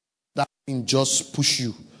 that thing just push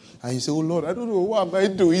you. And you say, oh Lord, I don't know, why am I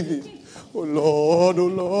doing this? Oh Lord, oh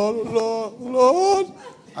Lord, oh Lord, oh Lord.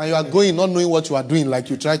 And you are going not knowing what you are doing, like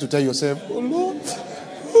you try to tell yourself, oh Lord,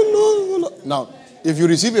 oh Lord, oh Lord. Now, if you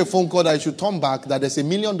receive a phone call that you should turn back, that there's $1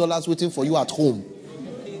 million waiting for you at home.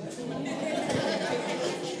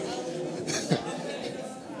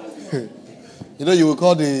 You know, you will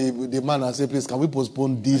call the man and say, please, can we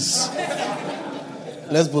postpone this?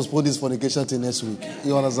 Let's postpone this fornication till next week.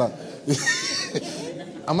 You understand?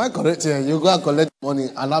 Am I correct here? You go and collect money,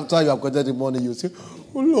 and after you have collected the money, you say,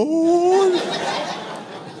 oh Lord.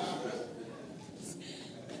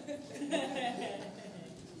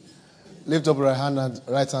 Lift up your hand and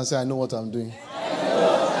right hand, say, I know what I'm doing.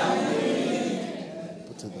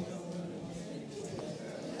 Put it down.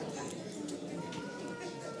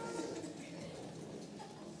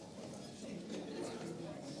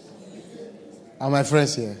 Are my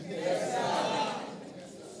friends here? Yes,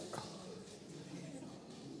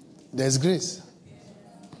 there's grace.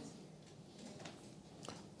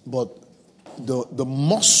 But the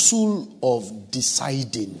muscle of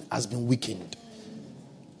deciding has been weakened.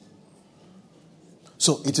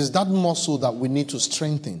 So it is that muscle that we need to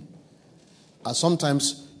strengthen. And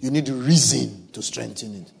sometimes you need reason to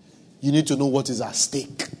strengthen it. You need to know what is at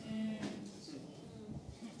stake.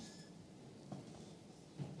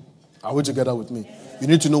 Are we together with me? You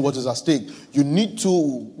need to know what is at stake. You need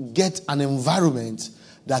to get an environment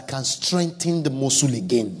that can strengthen the muscle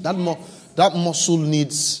again. That muscle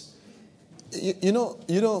needs, you know,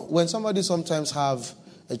 when somebody sometimes have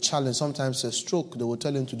a challenge, sometimes a stroke, they will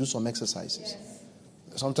tell him to do some exercises.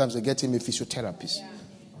 Sometimes they get him a physiotherapist.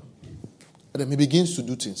 And then he begins to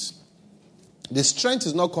do things. The strength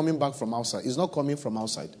is not coming back from outside. It's not coming from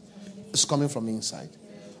outside. It's coming from inside.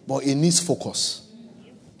 But it needs focus.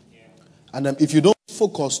 And if you don't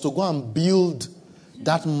focus to go and build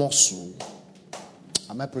that muscle,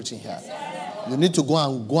 am I preaching here? You need to go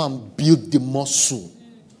and build the muscle.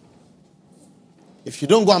 If you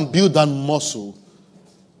don't go and build that muscle,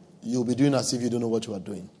 you'll be doing as if you don't know what you are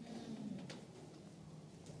doing.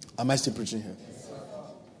 Am I still preaching here?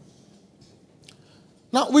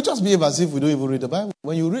 Now, we just behave as if we don't even read the Bible.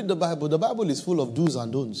 When you read the Bible is full of do's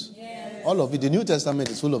and don'ts. Yes. All of it. The New Testament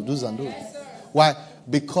is full of do's and don'ts. Yes, why?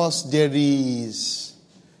 Because there is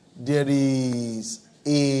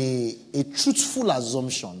a truthful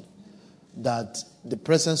assumption that the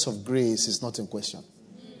presence of grace is not in question.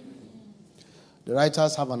 The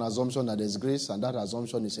writers have an assumption that there's grace, and that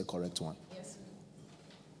assumption is a correct one. Yes.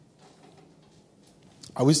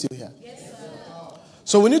 Are we still here? Yes, sir.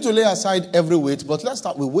 So we need to lay aside every weight, but let's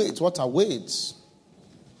start with weights. What are weights?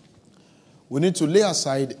 We need to lay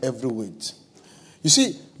aside every weight. You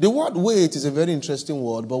see, the word weight is a very interesting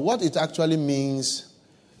word, but what it actually means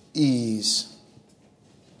is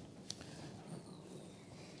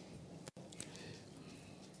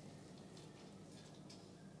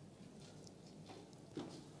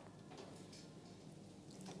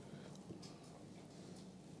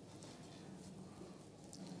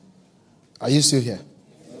Are you still here?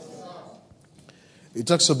 It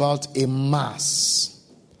talks about a mass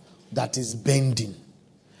that is bending.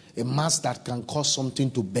 A mass that can cause something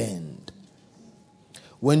to bend.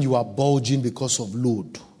 When you are bulging because of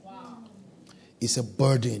load. Wow. It's a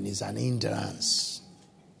burden, it's an hindrance.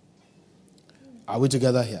 Are we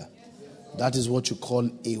together here? Yes. That is what you call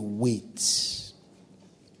a weight.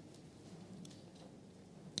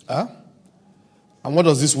 Huh? And what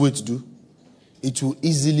does this weight do? It will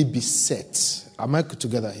easily be set. Am I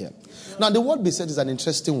together here? Now, the word beset is an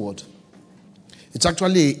interesting word. It's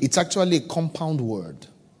actually a compound word.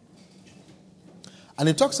 And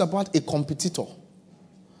it talks about a competitor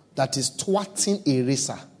that is thwarting a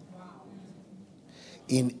racer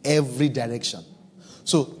in every direction.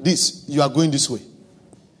 So you are going this way.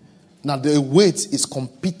 Now, the weight is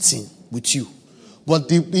competing with you. But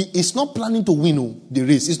it's not planning to win the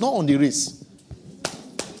race. It's not on the race.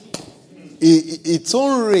 Its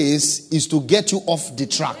own race is to get you off the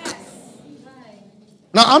track.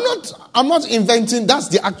 Now, I'm not inventing. That's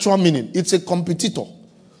the actual meaning. It's a competitor,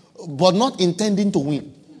 but not intending to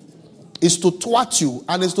win. It's to thwart you,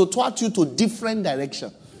 and it's to thwart you to different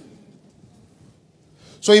direction.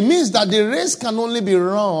 So it means that the race can only be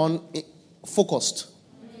run focused.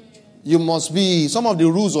 You must be. Some of the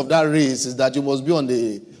rules of that race is that you must be on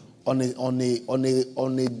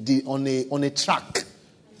a track.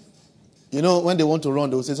 You know, when they want to run,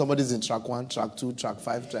 they will say somebody's in track 1, track 2, track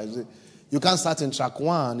 5, track 6. You can't start in track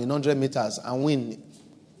 1 in 100 meters and win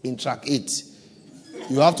in track 8.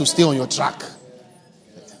 You have to stay on your track.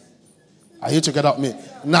 Are you together with me?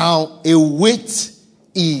 Now, a weight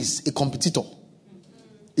is a competitor.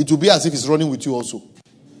 It will be as if he's running with you also.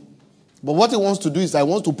 But what he wants to do is he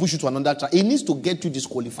wants to push you to another track. He needs to get you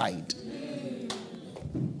disqualified.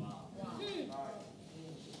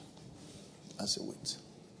 That's a weight.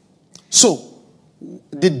 So,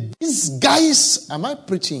 these guys, am I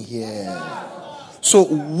preaching here? So,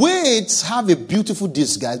 weights have a beautiful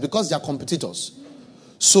disguise because they are competitors.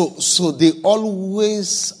 So they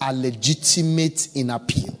always are legitimate in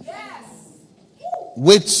appeal.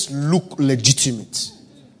 Weights look legitimate.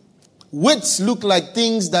 Weights look like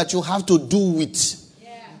things that you have to do with.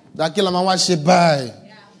 That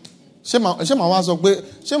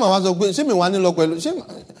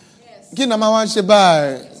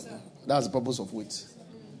that's the purpose of weight.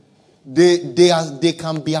 They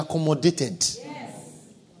can be accommodated.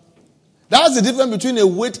 That's the difference between a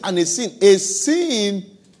weight and a sin. A sin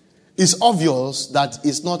is obvious that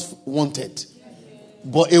it's not wanted.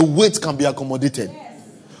 But a weight can be accommodated.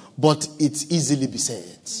 But it's easily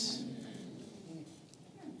beset.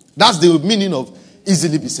 That's the meaning of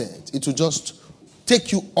easily beset. It will just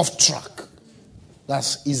take you off track.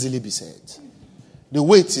 That's easily beset. The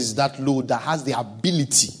weight is that load that has the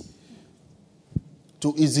ability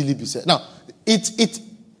to easily beset. Now,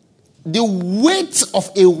 the weight of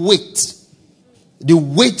a weight, the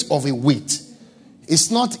weight of a weight,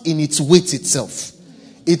 is not in its weight itself.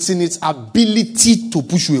 It's in its ability to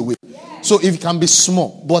push you away. So if it can be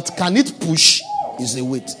small, but can it push, is a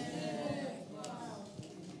weight.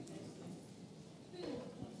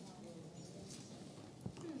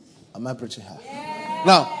 Am I preaching here?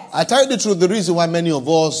 Now, I tell you the truth, the reason why many of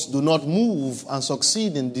us do not move and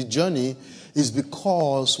succeed in the journey is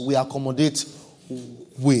because we accommodate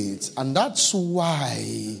weight. And that's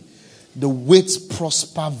why the weights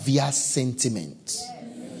prosper via sentiment.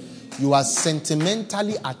 You are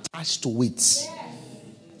sentimentally attached to weights.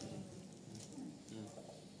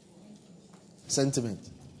 Sentiment.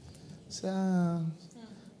 And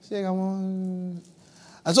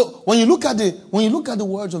so when you look at the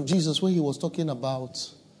words of Jesus when he was talking about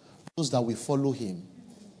those that will follow him,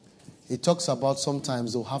 he talks about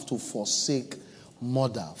sometimes they'll have to forsake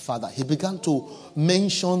mother, father. He began to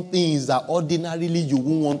mention things that ordinarily you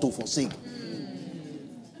won't want to forsake.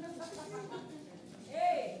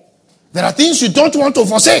 There are things you don't want to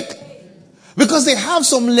forsake because they have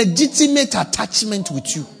some legitimate attachment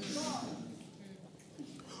with you.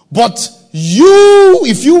 But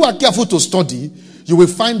if you are careful to study, you will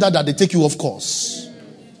find out that they take you off course.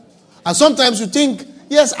 And sometimes you think,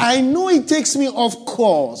 yes, I know it takes me off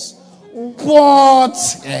course, but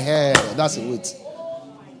that's a weight.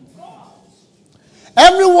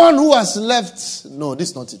 Everyone who has left, no, this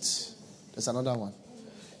is not it. There's another one.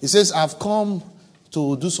 He says, I've come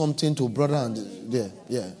to do something to brother and there.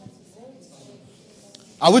 Yeah.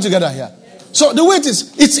 Are we together here? So the weight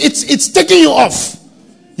is, it's taking you off.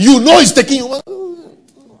 You know it's taking you off.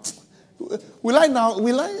 Will I?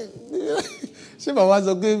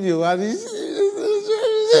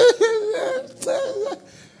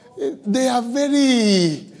 They are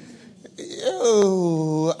very.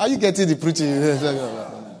 Are you getting the preaching?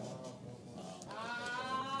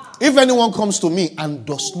 If anyone comes to me and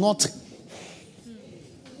does not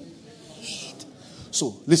hate.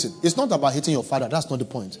 So, listen, it's not about hating your father. That's not the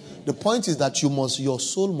point. The point is that your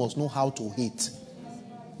soul must know how to hate.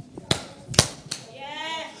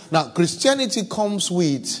 Now, Christianity comes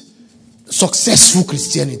with successful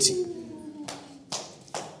Christianity.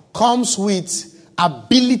 Comes with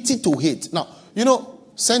ability to hate. Now, you know,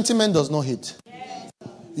 sentiment does not hate.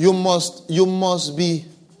 You must be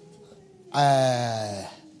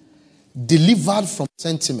delivered from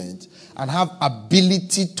sentiment and have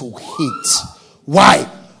ability to hate. Why?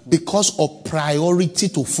 Because of priority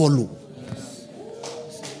to follow.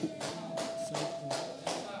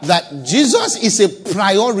 That Jesus is a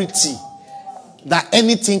priority, that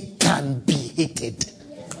anything can be hated.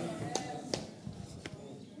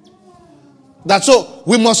 That's so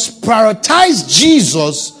we must prioritize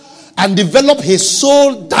Jesus and develop a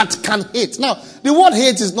soul that can hate. Now, the word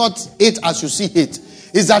hate is not hate as you see hate.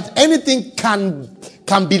 It's that anything can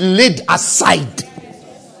be laid aside.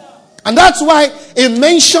 And that's why it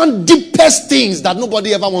mentioned deepest things that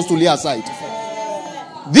nobody ever wants to lay aside.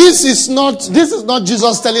 This is not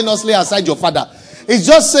Jesus telling us lay aside your father. It's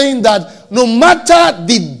just saying that no matter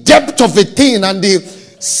the depth of a thing and the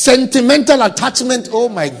sentimental attachment, oh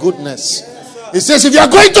my goodness. It says if you are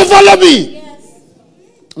going to follow me,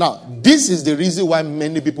 Now, this is the reason why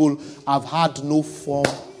many people have had no form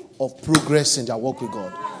of progress in their walk with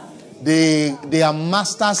God. They are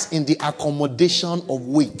masters in the accommodation of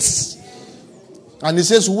weights. And it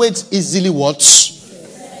says weight easily what?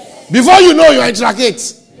 Before you know, you are in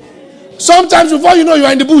trachate. Sometimes before you know, you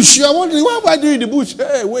are in the bush. You are wondering, what am I doing in the bush?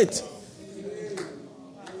 Hey, wait.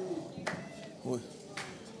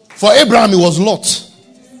 For Abraham, it was Lot.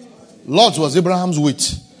 Lot was Abraham's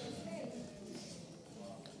weight.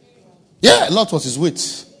 Yeah, Lot was his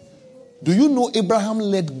weight. Do you know Abraham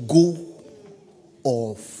let go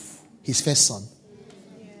of his first son?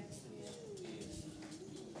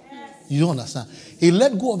 You don't understand. He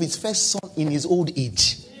let go of his first son in his old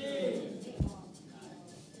age.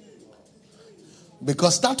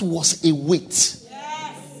 Because that was a weight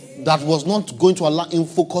that was not going to allow him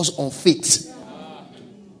focus on faith.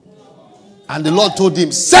 And the Lord told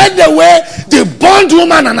him, send away the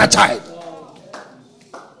bondwoman and a child.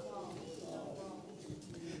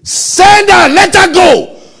 Send her, let her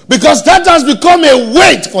go. Because that has become a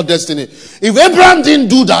weight for destiny. If Abraham didn't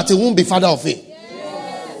do that, he won't be father of faith.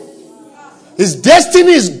 His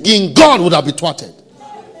destiny in God would have been thwarted.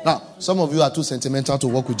 Now, some of you are too sentimental to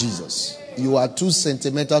walk with Jesus. You are too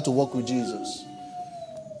sentimental to walk with Jesus.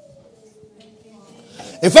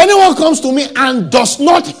 If anyone comes to me and does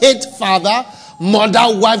not hate father,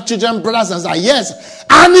 mother, wife, children, brothers, and sisters, yes,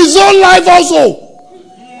 and his own life also,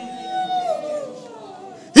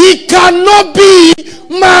 he cannot be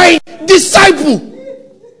my disciple.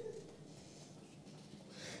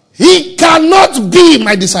 He cannot be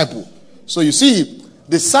my disciple. So you see,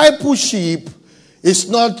 discipleship is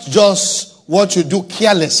not just what you do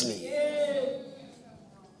carelessly.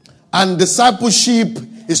 And discipleship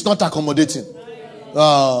is not accommodating.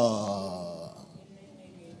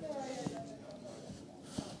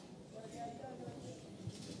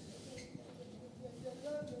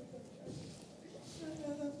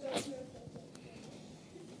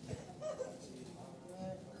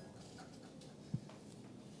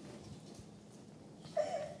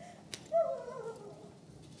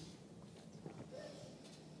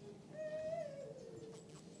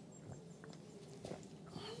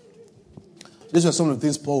 These are some of the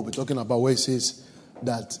things Paul will be talking about where he says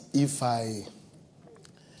that if I'm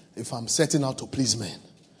setting out to please men,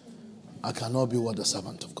 I cannot be what the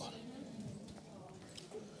servant of God.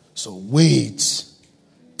 So wait,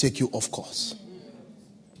 take you off course.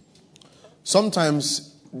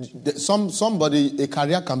 Sometimes somebody, a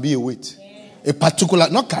career can be a weight. A particular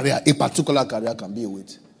career can be a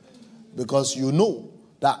weight. Because you know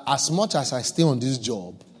that as much as I stay on this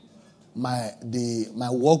job, my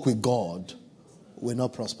work with God will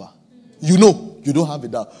not prosper. You know, you don't have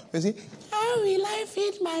it down. You say, how will I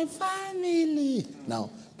feed my family?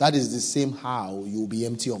 Now, that is the same how you'll be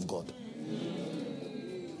empty of God.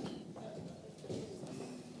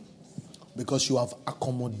 Because you have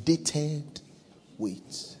accommodated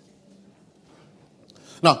weight.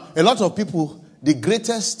 Now, a lot of people, the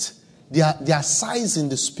greatest, their size in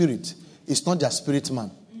the spirit is not their spirit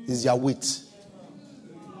man, it's their weight.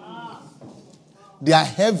 They are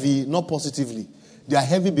heavy, not positively. They are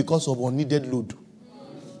heavy because of unneeded load.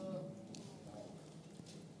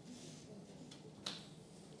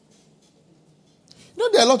 You know,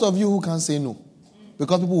 there are a lot of you who can't say no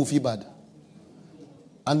because people will feel bad.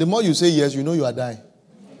 And the more you say yes, you know you are dying.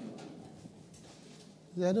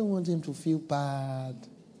 I don't want him to feel bad.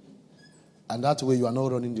 And that way you are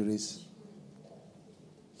not running the race.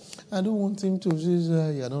 I don't want him to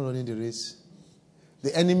feel you are not running the race.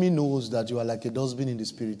 The enemy knows that you are like a dustbin in the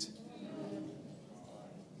spirit.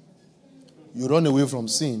 You run away from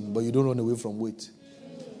sin, but you don't run away from weight.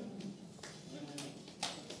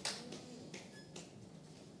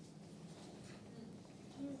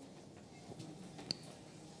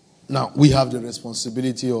 Now, we have the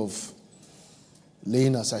responsibility of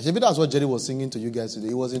laying aside. Maybe that's what Jerry was singing to you guys today.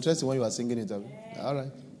 It was interesting when you were singing it. All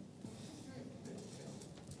right.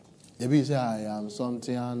 Maybe you say, I am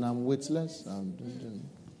something and I'm weightless.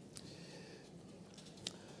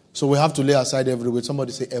 So we have to lay aside every weight.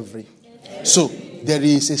 Somebody say every. So there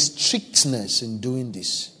is a strictness in doing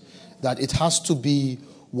this. That it has to be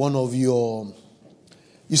one of your...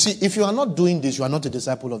 You see, if you are not doing this, you are not a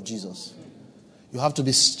disciple of Jesus. You have to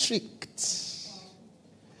be strict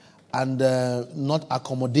and not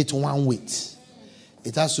accommodate one weight.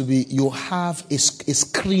 It has to be, you have a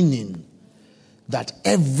screening that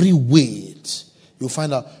every weight, you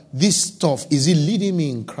find out, this stuff, is it leading me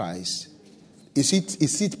in Christ?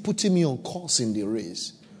 Is it putting me on course in the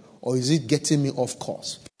race? Or is it getting me off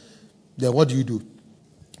course? Then what do?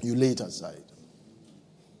 You lay it aside.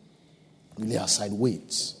 You lay aside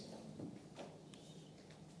weights.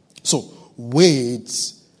 So,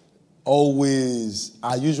 weights always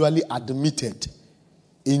are usually admitted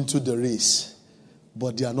into the race,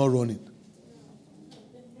 but they are not running.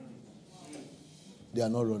 They are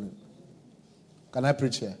not running. Can I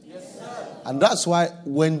preach here? Yes, sir. And that's why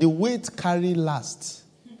when the weight carry last,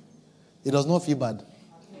 it does not feel bad.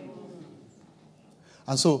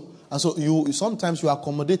 And so you sometimes you are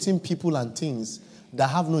accommodating people and things that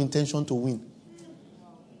have no intention to win.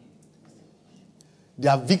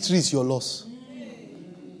 Their victory is your loss.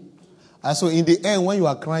 And so in the end, when you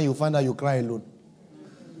are crying, you find out you cry alone.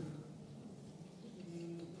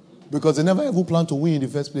 Because they never ever plan to win in the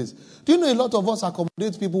first place. Do you know a lot of us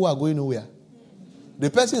accommodate people who are going nowhere? The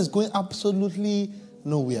person is going absolutely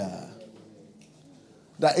nowhere.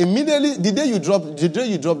 That immediately, the day you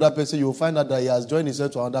drop that person, you will find out that he has joined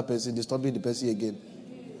himself to another person, disturbing the person again.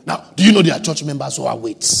 Now, do you know there are church members who are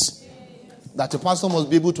weights? That a pastor must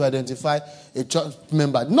be able to identify a church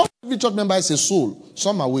member. Not every church member is a soul.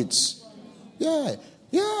 Some are weights. Yeah.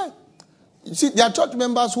 You see, there are church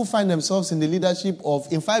members who find themselves in the leadership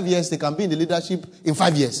of, in 5 years, they can be in the leadership, in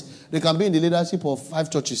 5 years, they can be in the leadership of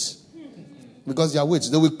 5 churches. Because they are weights.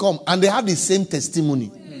 They will come and they have the same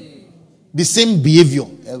testimony. The same behavior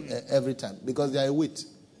every time. Because they are a weight.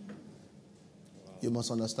 You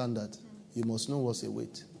must understand that. You must know what's a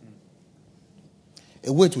weight.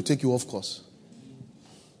 A weight will take you off course.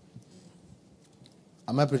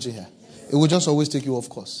 Am I preaching here? It will just always take you off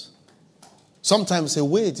course. Sometimes a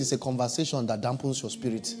weight is a conversation that dampens your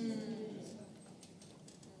spirit.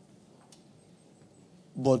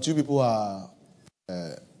 But you people are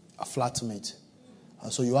a flatmate.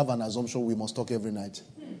 And so you have an assumption we must talk every night.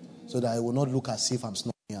 So that it will not look as if I'm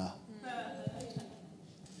snoring here.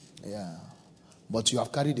 Yeah. But you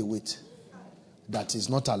have carried a weight that is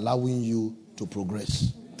not allowing you to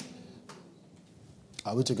progress.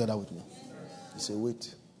 Are we together with me? It's a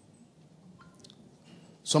weight.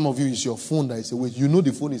 Some of you, it's your phone that is a weight. You know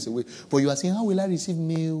the phone is a weight. But you are saying, how will I receive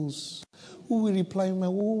mails? Who will reply my,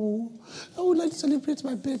 how will I celebrate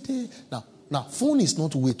my birthday? Now, phone is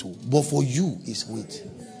not weight, but for you, it's weight.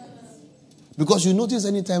 Because you notice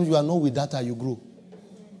anytime you are not with data, you grow.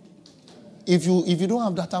 If you don't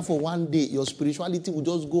have data for one day, your spirituality will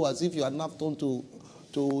just go as if you are not turned to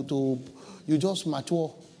you just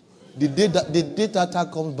mature. The day data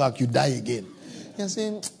comes back, you die again. You're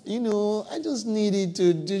saying, I just needed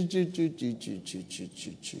to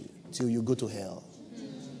till you go to hell.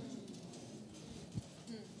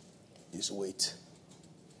 It's weight.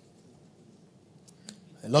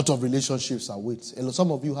 A lot of relationships are weight.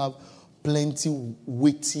 Some of you have plenty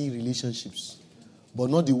weighty relationships, but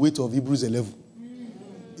not the weight of Hebrews 11.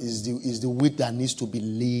 Is the weight that needs to be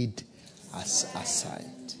laid aside.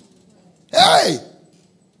 Hey!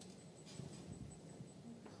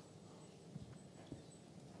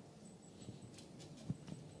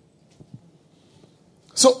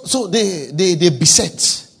 So they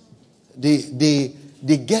beset.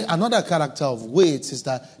 They get another character of weights is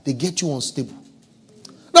that they get you unstable.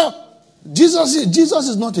 Now, Jesus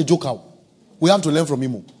is not a joker. We have to learn from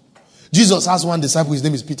him. Jesus has one disciple, his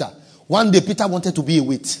name is Peter. One day Peter wanted to be a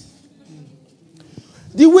weight.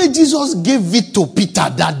 The way Jesus gave it to Peter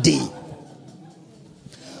that day,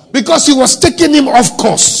 because he was taking him off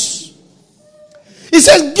course. He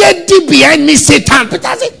says, "Get thee behind me, Satan."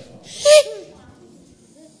 Peter said,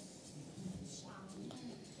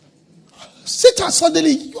 Satan,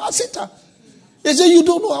 suddenly, you are Satan. They say, you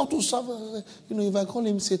don't know how to serve. If I call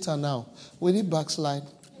him Satan now, will he backslide?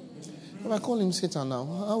 If I call him Satan now,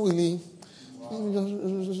 how will he?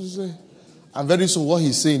 And very soon what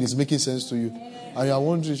he's saying is making sense to you. And you are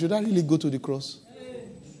wondering, should I really go to the cross?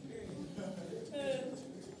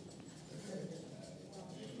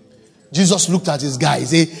 Jesus looked at his guy. He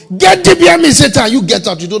said, "Get thee behind me, Satan." You get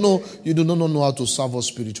out. You do not know how to serve us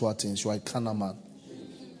spiritual things. You are a carnal man.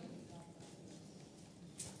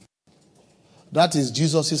 That is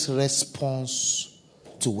Jesus' response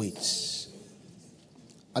to weight.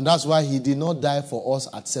 And that's why he did not die for us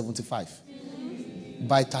at 75.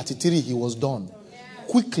 By 33, he was done.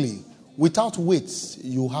 Quickly, without weight,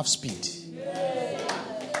 you have speed.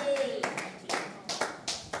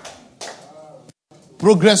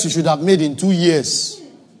 Progress you should have made in 2 years,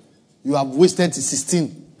 you have wasted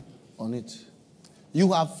 16 on it.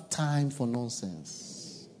 You have time for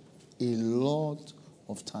nonsense. A lot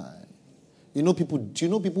of time. Do you know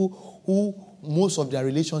people who most of their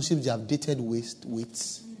relationships they have dated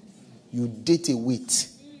weights? You date a weight.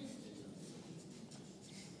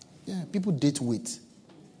 Yeah, people date weight.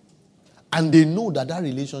 And they know that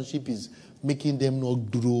relationship is making them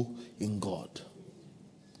not grow in God.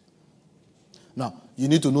 Now, you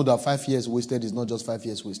need to know that 5 years wasted is not just 5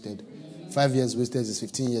 years wasted. 5 years wasted is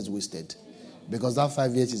 15 years wasted. Because that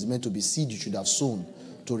 5 years is meant to be seed you should have sown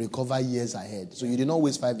to recover years ahead. So you did not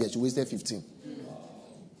waste 5 years, you wasted 15.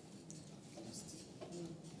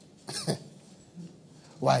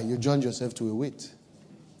 Why? You joined yourself to a weight.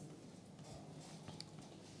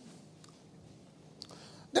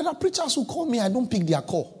 There are preachers who call me, I don't pick their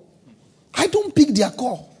call. I don't pick their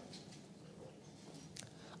call.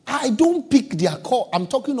 I don't pick their call. I'm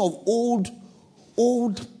talking of old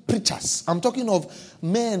preachers. I'm talking of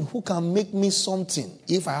men who can make me something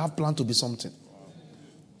if I have planned to be something.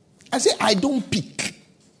 I say, I don't pick.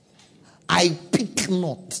 I pick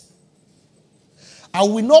not. I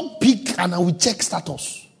will not pick and I will check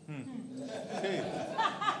status.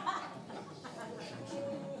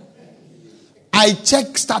 I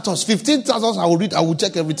check status. 15 status I will read, I will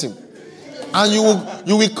check everything. And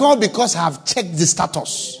you will call because I have checked the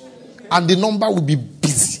status. And the number will be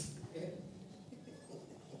busy.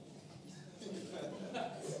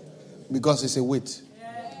 Because it's a weight.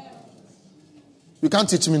 You can't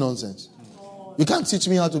teach me nonsense. You can't teach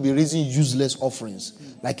me how to be raising useless offerings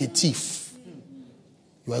like a thief.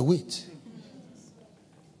 You are a weight.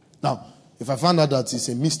 Now, if I find out that it's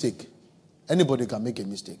a mistake, anybody can make a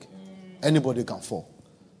mistake. Anybody can fall.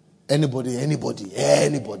 Anybody.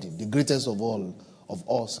 The greatest of all of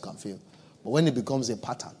us can fail. But when it becomes a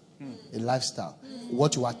pattern, a lifestyle,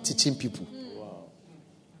 what you are teaching people,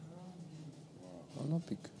 I'll not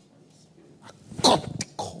pick. I got the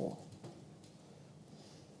call.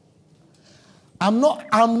 I'm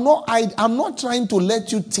not trying to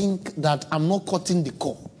let you think that I'm not cutting the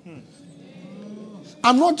call.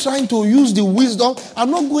 I'm not trying to use the wisdom. I'm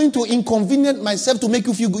not going to inconvenience myself to make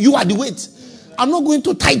you feel good. You are the weight. I'm not going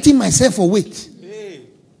to tighten myself for weight.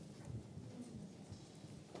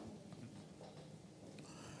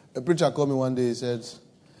 A preacher called me one day. He said,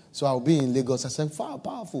 so I'll be in Lagos. I said,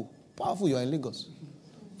 powerful. Powerful, you are in Lagos.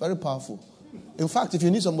 Very powerful. In fact, if you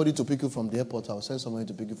need somebody to pick you from the airport, I'll send somebody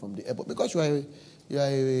to pick you from the airport. Because you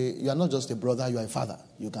are not just a brother, you are a father.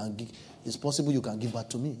 It's possible you can give back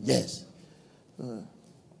to me. Yes. He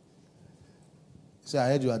said, I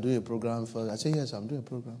heard you are doing a program for. I said, yes, I'm doing a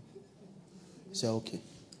program. He said, okay. He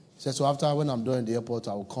said, so after when I'm done in the airport,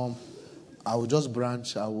 I will come. I will just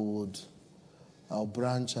branch. I'll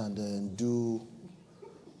branch and then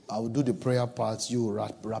I will do the prayer parts. You will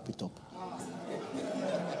wrap it up.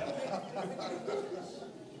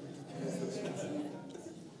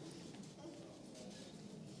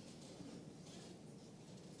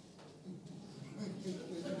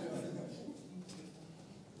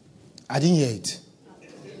 I didn't hear it.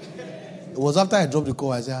 It was after I dropped the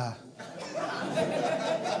call. I said,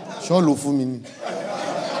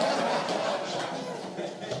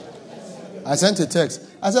 I sent a text.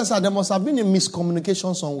 I said, sir, there must have been a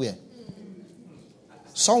miscommunication somewhere.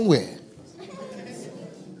 Somewhere.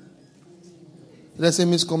 There's a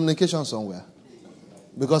miscommunication somewhere.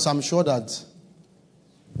 Because I'm sure that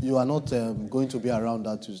you are not going to be around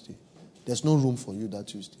that Tuesday. There's no room for you that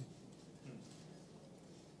Tuesday.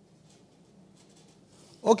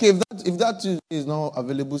 Okay, if that Tuesday is not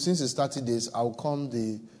available, since it's 30 days, I'll come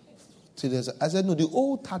the 2 days. I said, no, the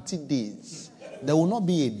whole 30 days, there will not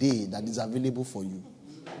be a day that is available for you.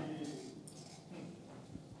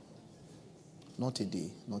 Not a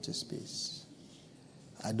day, not a space.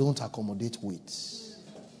 I don't accommodate weights.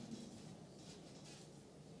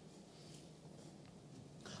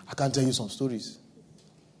 I can tell you some stories.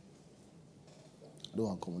 I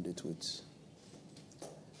don't accommodate weights.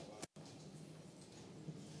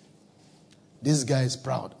 This guy is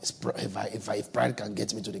proud. If pride can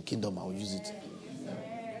get me to the kingdom, I will use it.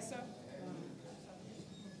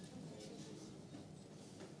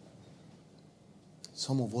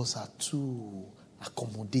 Some of us are too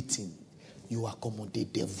accommodating. You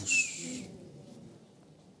accommodate devils.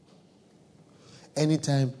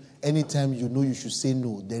 Anytime you know you should say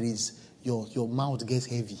no, there is your mouth gets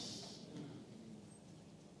heavy.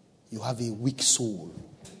 You have a weak soul.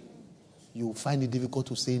 You find it difficult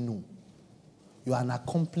to say no. You are an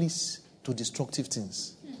accomplice to destructive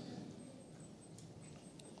things.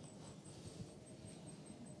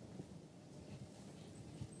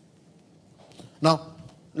 Now,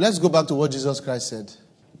 let's go back to what Jesus Christ said.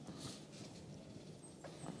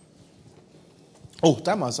 Oh,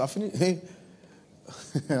 time has finished. Hey,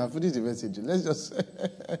 I finished the message. Let's just.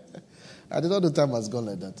 I did not know time has gone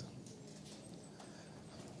like that.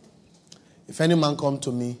 If any man come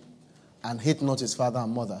to me and hate not his father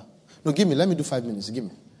and mother. No, give me. Let me do 5 minutes. Give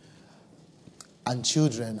me. And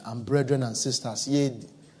children and brethren and sisters, yea,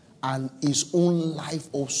 and his own life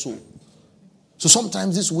also. So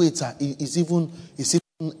sometimes this weight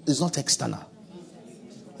is not external.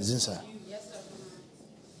 It's inside.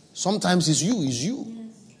 Sometimes it's you.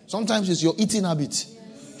 Sometimes it's your eating habit.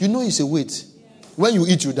 You know it's a weight. When you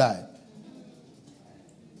eat, you die.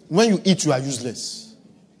 When you eat, you are useless.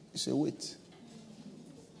 It's a weight.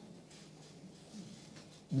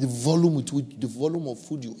 The volume of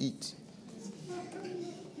food you eat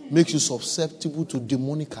makes you susceptible to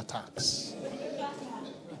demonic attacks.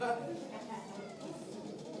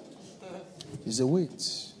 It's a weight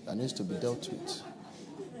that needs to be dealt with.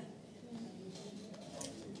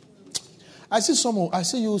 I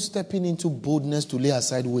see you stepping into boldness to lay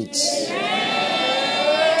aside weights.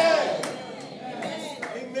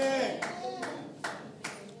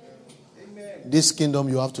 This kingdom,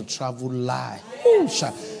 you have to travel light.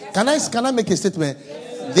 Can I make a statement?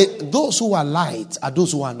 Those who are light are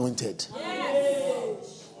those who are anointed.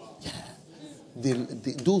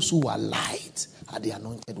 Those who are light are the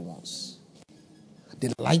anointed ones.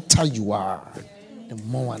 The lighter you are, the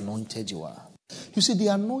more anointed you are. You see, the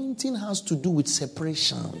anointing has to do with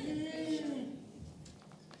separation.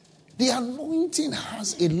 The anointing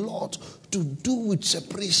has a lot to do with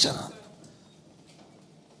separation.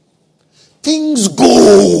 Things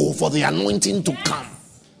go for the anointing to come.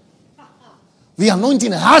 The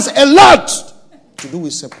anointing has a lot to do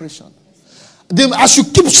with separation. Then as you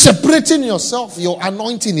keep separating yourself, your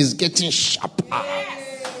anointing is getting sharper.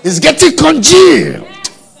 It's getting congealed.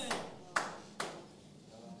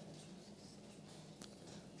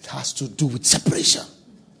 It has to do with separation.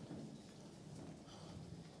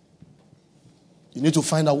 You need to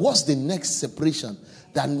find out what's the next separation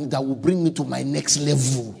that will bring me to my next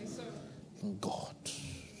level in God.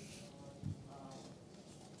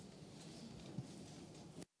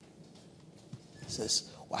 It says,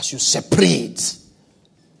 as you separate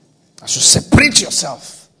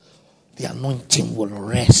yourself, the anointing will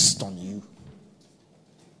rest on you.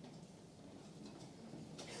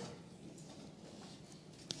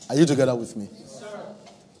 Are you together with me? Yes,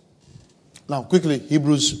 now, quickly,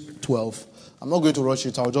 Hebrews 12. I'm not going to rush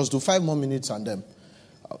it. I'll just do 5 more minutes and then,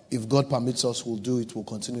 if God permits us, we'll do it. We'll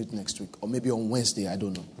continue it next week. Or maybe on Wednesday. I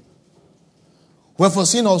don't know. Wherefore,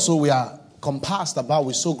 sin also we are compassed about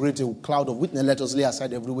with so great a cloud of witness. Let us lay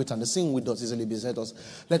aside every weight and the sin which does easily beset us.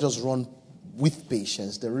 Let us run with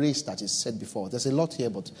patience the race that is set before us. There's a lot here,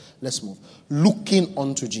 but let's move. Looking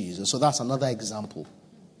unto Jesus. So that's another example.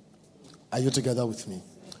 Are you together with me?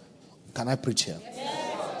 Can I preach here?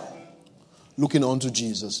 Yes. Looking unto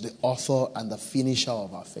Jesus, the author and the finisher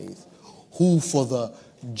of our faith, who for the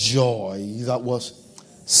joy that was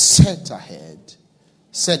set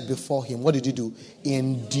before him, what did he do? He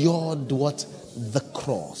endured what? The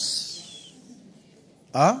cross.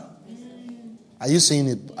 Huh? Are you saying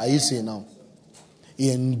it? Are you saying now?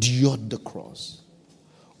 He endured the cross,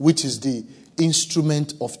 which is the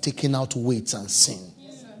instrument of taking out weights and sin.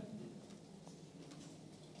 Yes,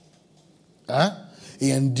 huh? He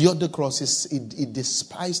endured the cross. He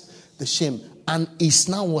despised the shame, and is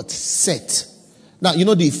now what? Set. Now, you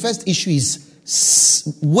know, the first issue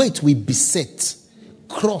is weight will be set.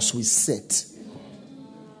 Cross will set.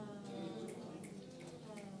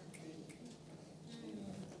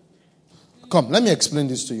 Come, let me explain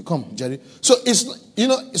this to you. Come, Jerry. So, it's, you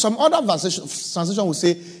know, some other translation will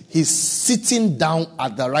say he's sitting down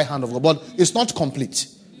at the right hand of God, but it's not complete.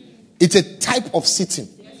 It's a type of sitting.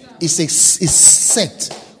 It's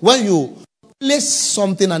set. When you place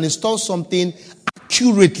something and install something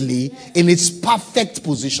accurately in its perfect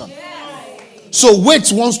position. So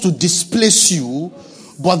weight wants to displace you,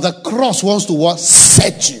 but the cross wants to what?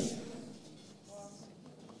 Set you.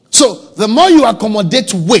 So the more you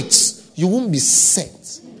accommodate weights, you won't be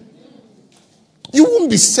set. You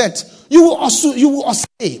won't be set. You will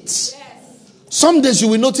oscillate. Some days you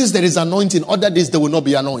will notice there is anointing. Other days there will not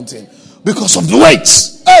be anointing because of the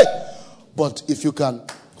weights. Hey! But if you can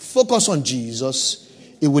focus on Jesus,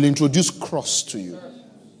 it will introduce cross to you.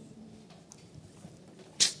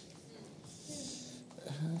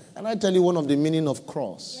 Can I tell you one of the meaning of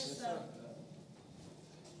cross? Yes,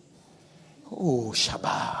 oh,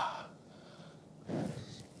 Shabbat.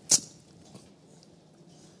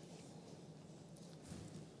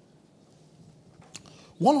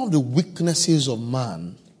 One of the weaknesses of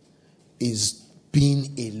man is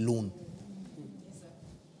being alone.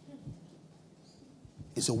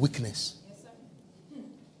 It's a weakness.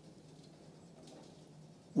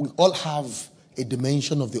 We all have a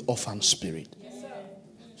dimension of the orphan spirit.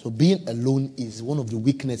 So being alone is one of the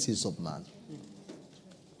weaknesses of man.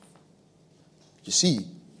 You see,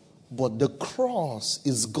 but the cross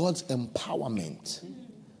is God's empowerment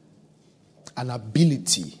and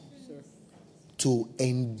ability to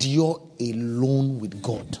endure alone with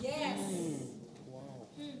God. Yes.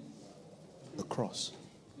 The cross.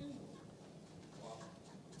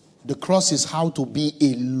 The cross is how to be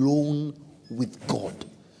alone with God.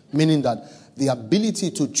 Meaning that the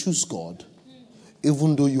ability to choose God,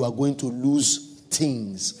 even though you are going to lose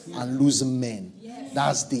things and lose men.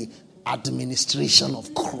 That's the administration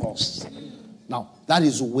of cross. Now, that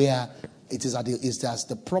is where it is as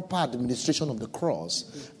the proper administration of the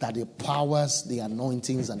cross that the powers, the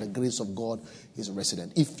anointings, and the grace of God is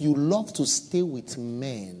resident. If you love to stay with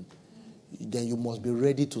men, then you must be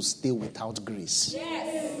ready to stay without grace. Yes.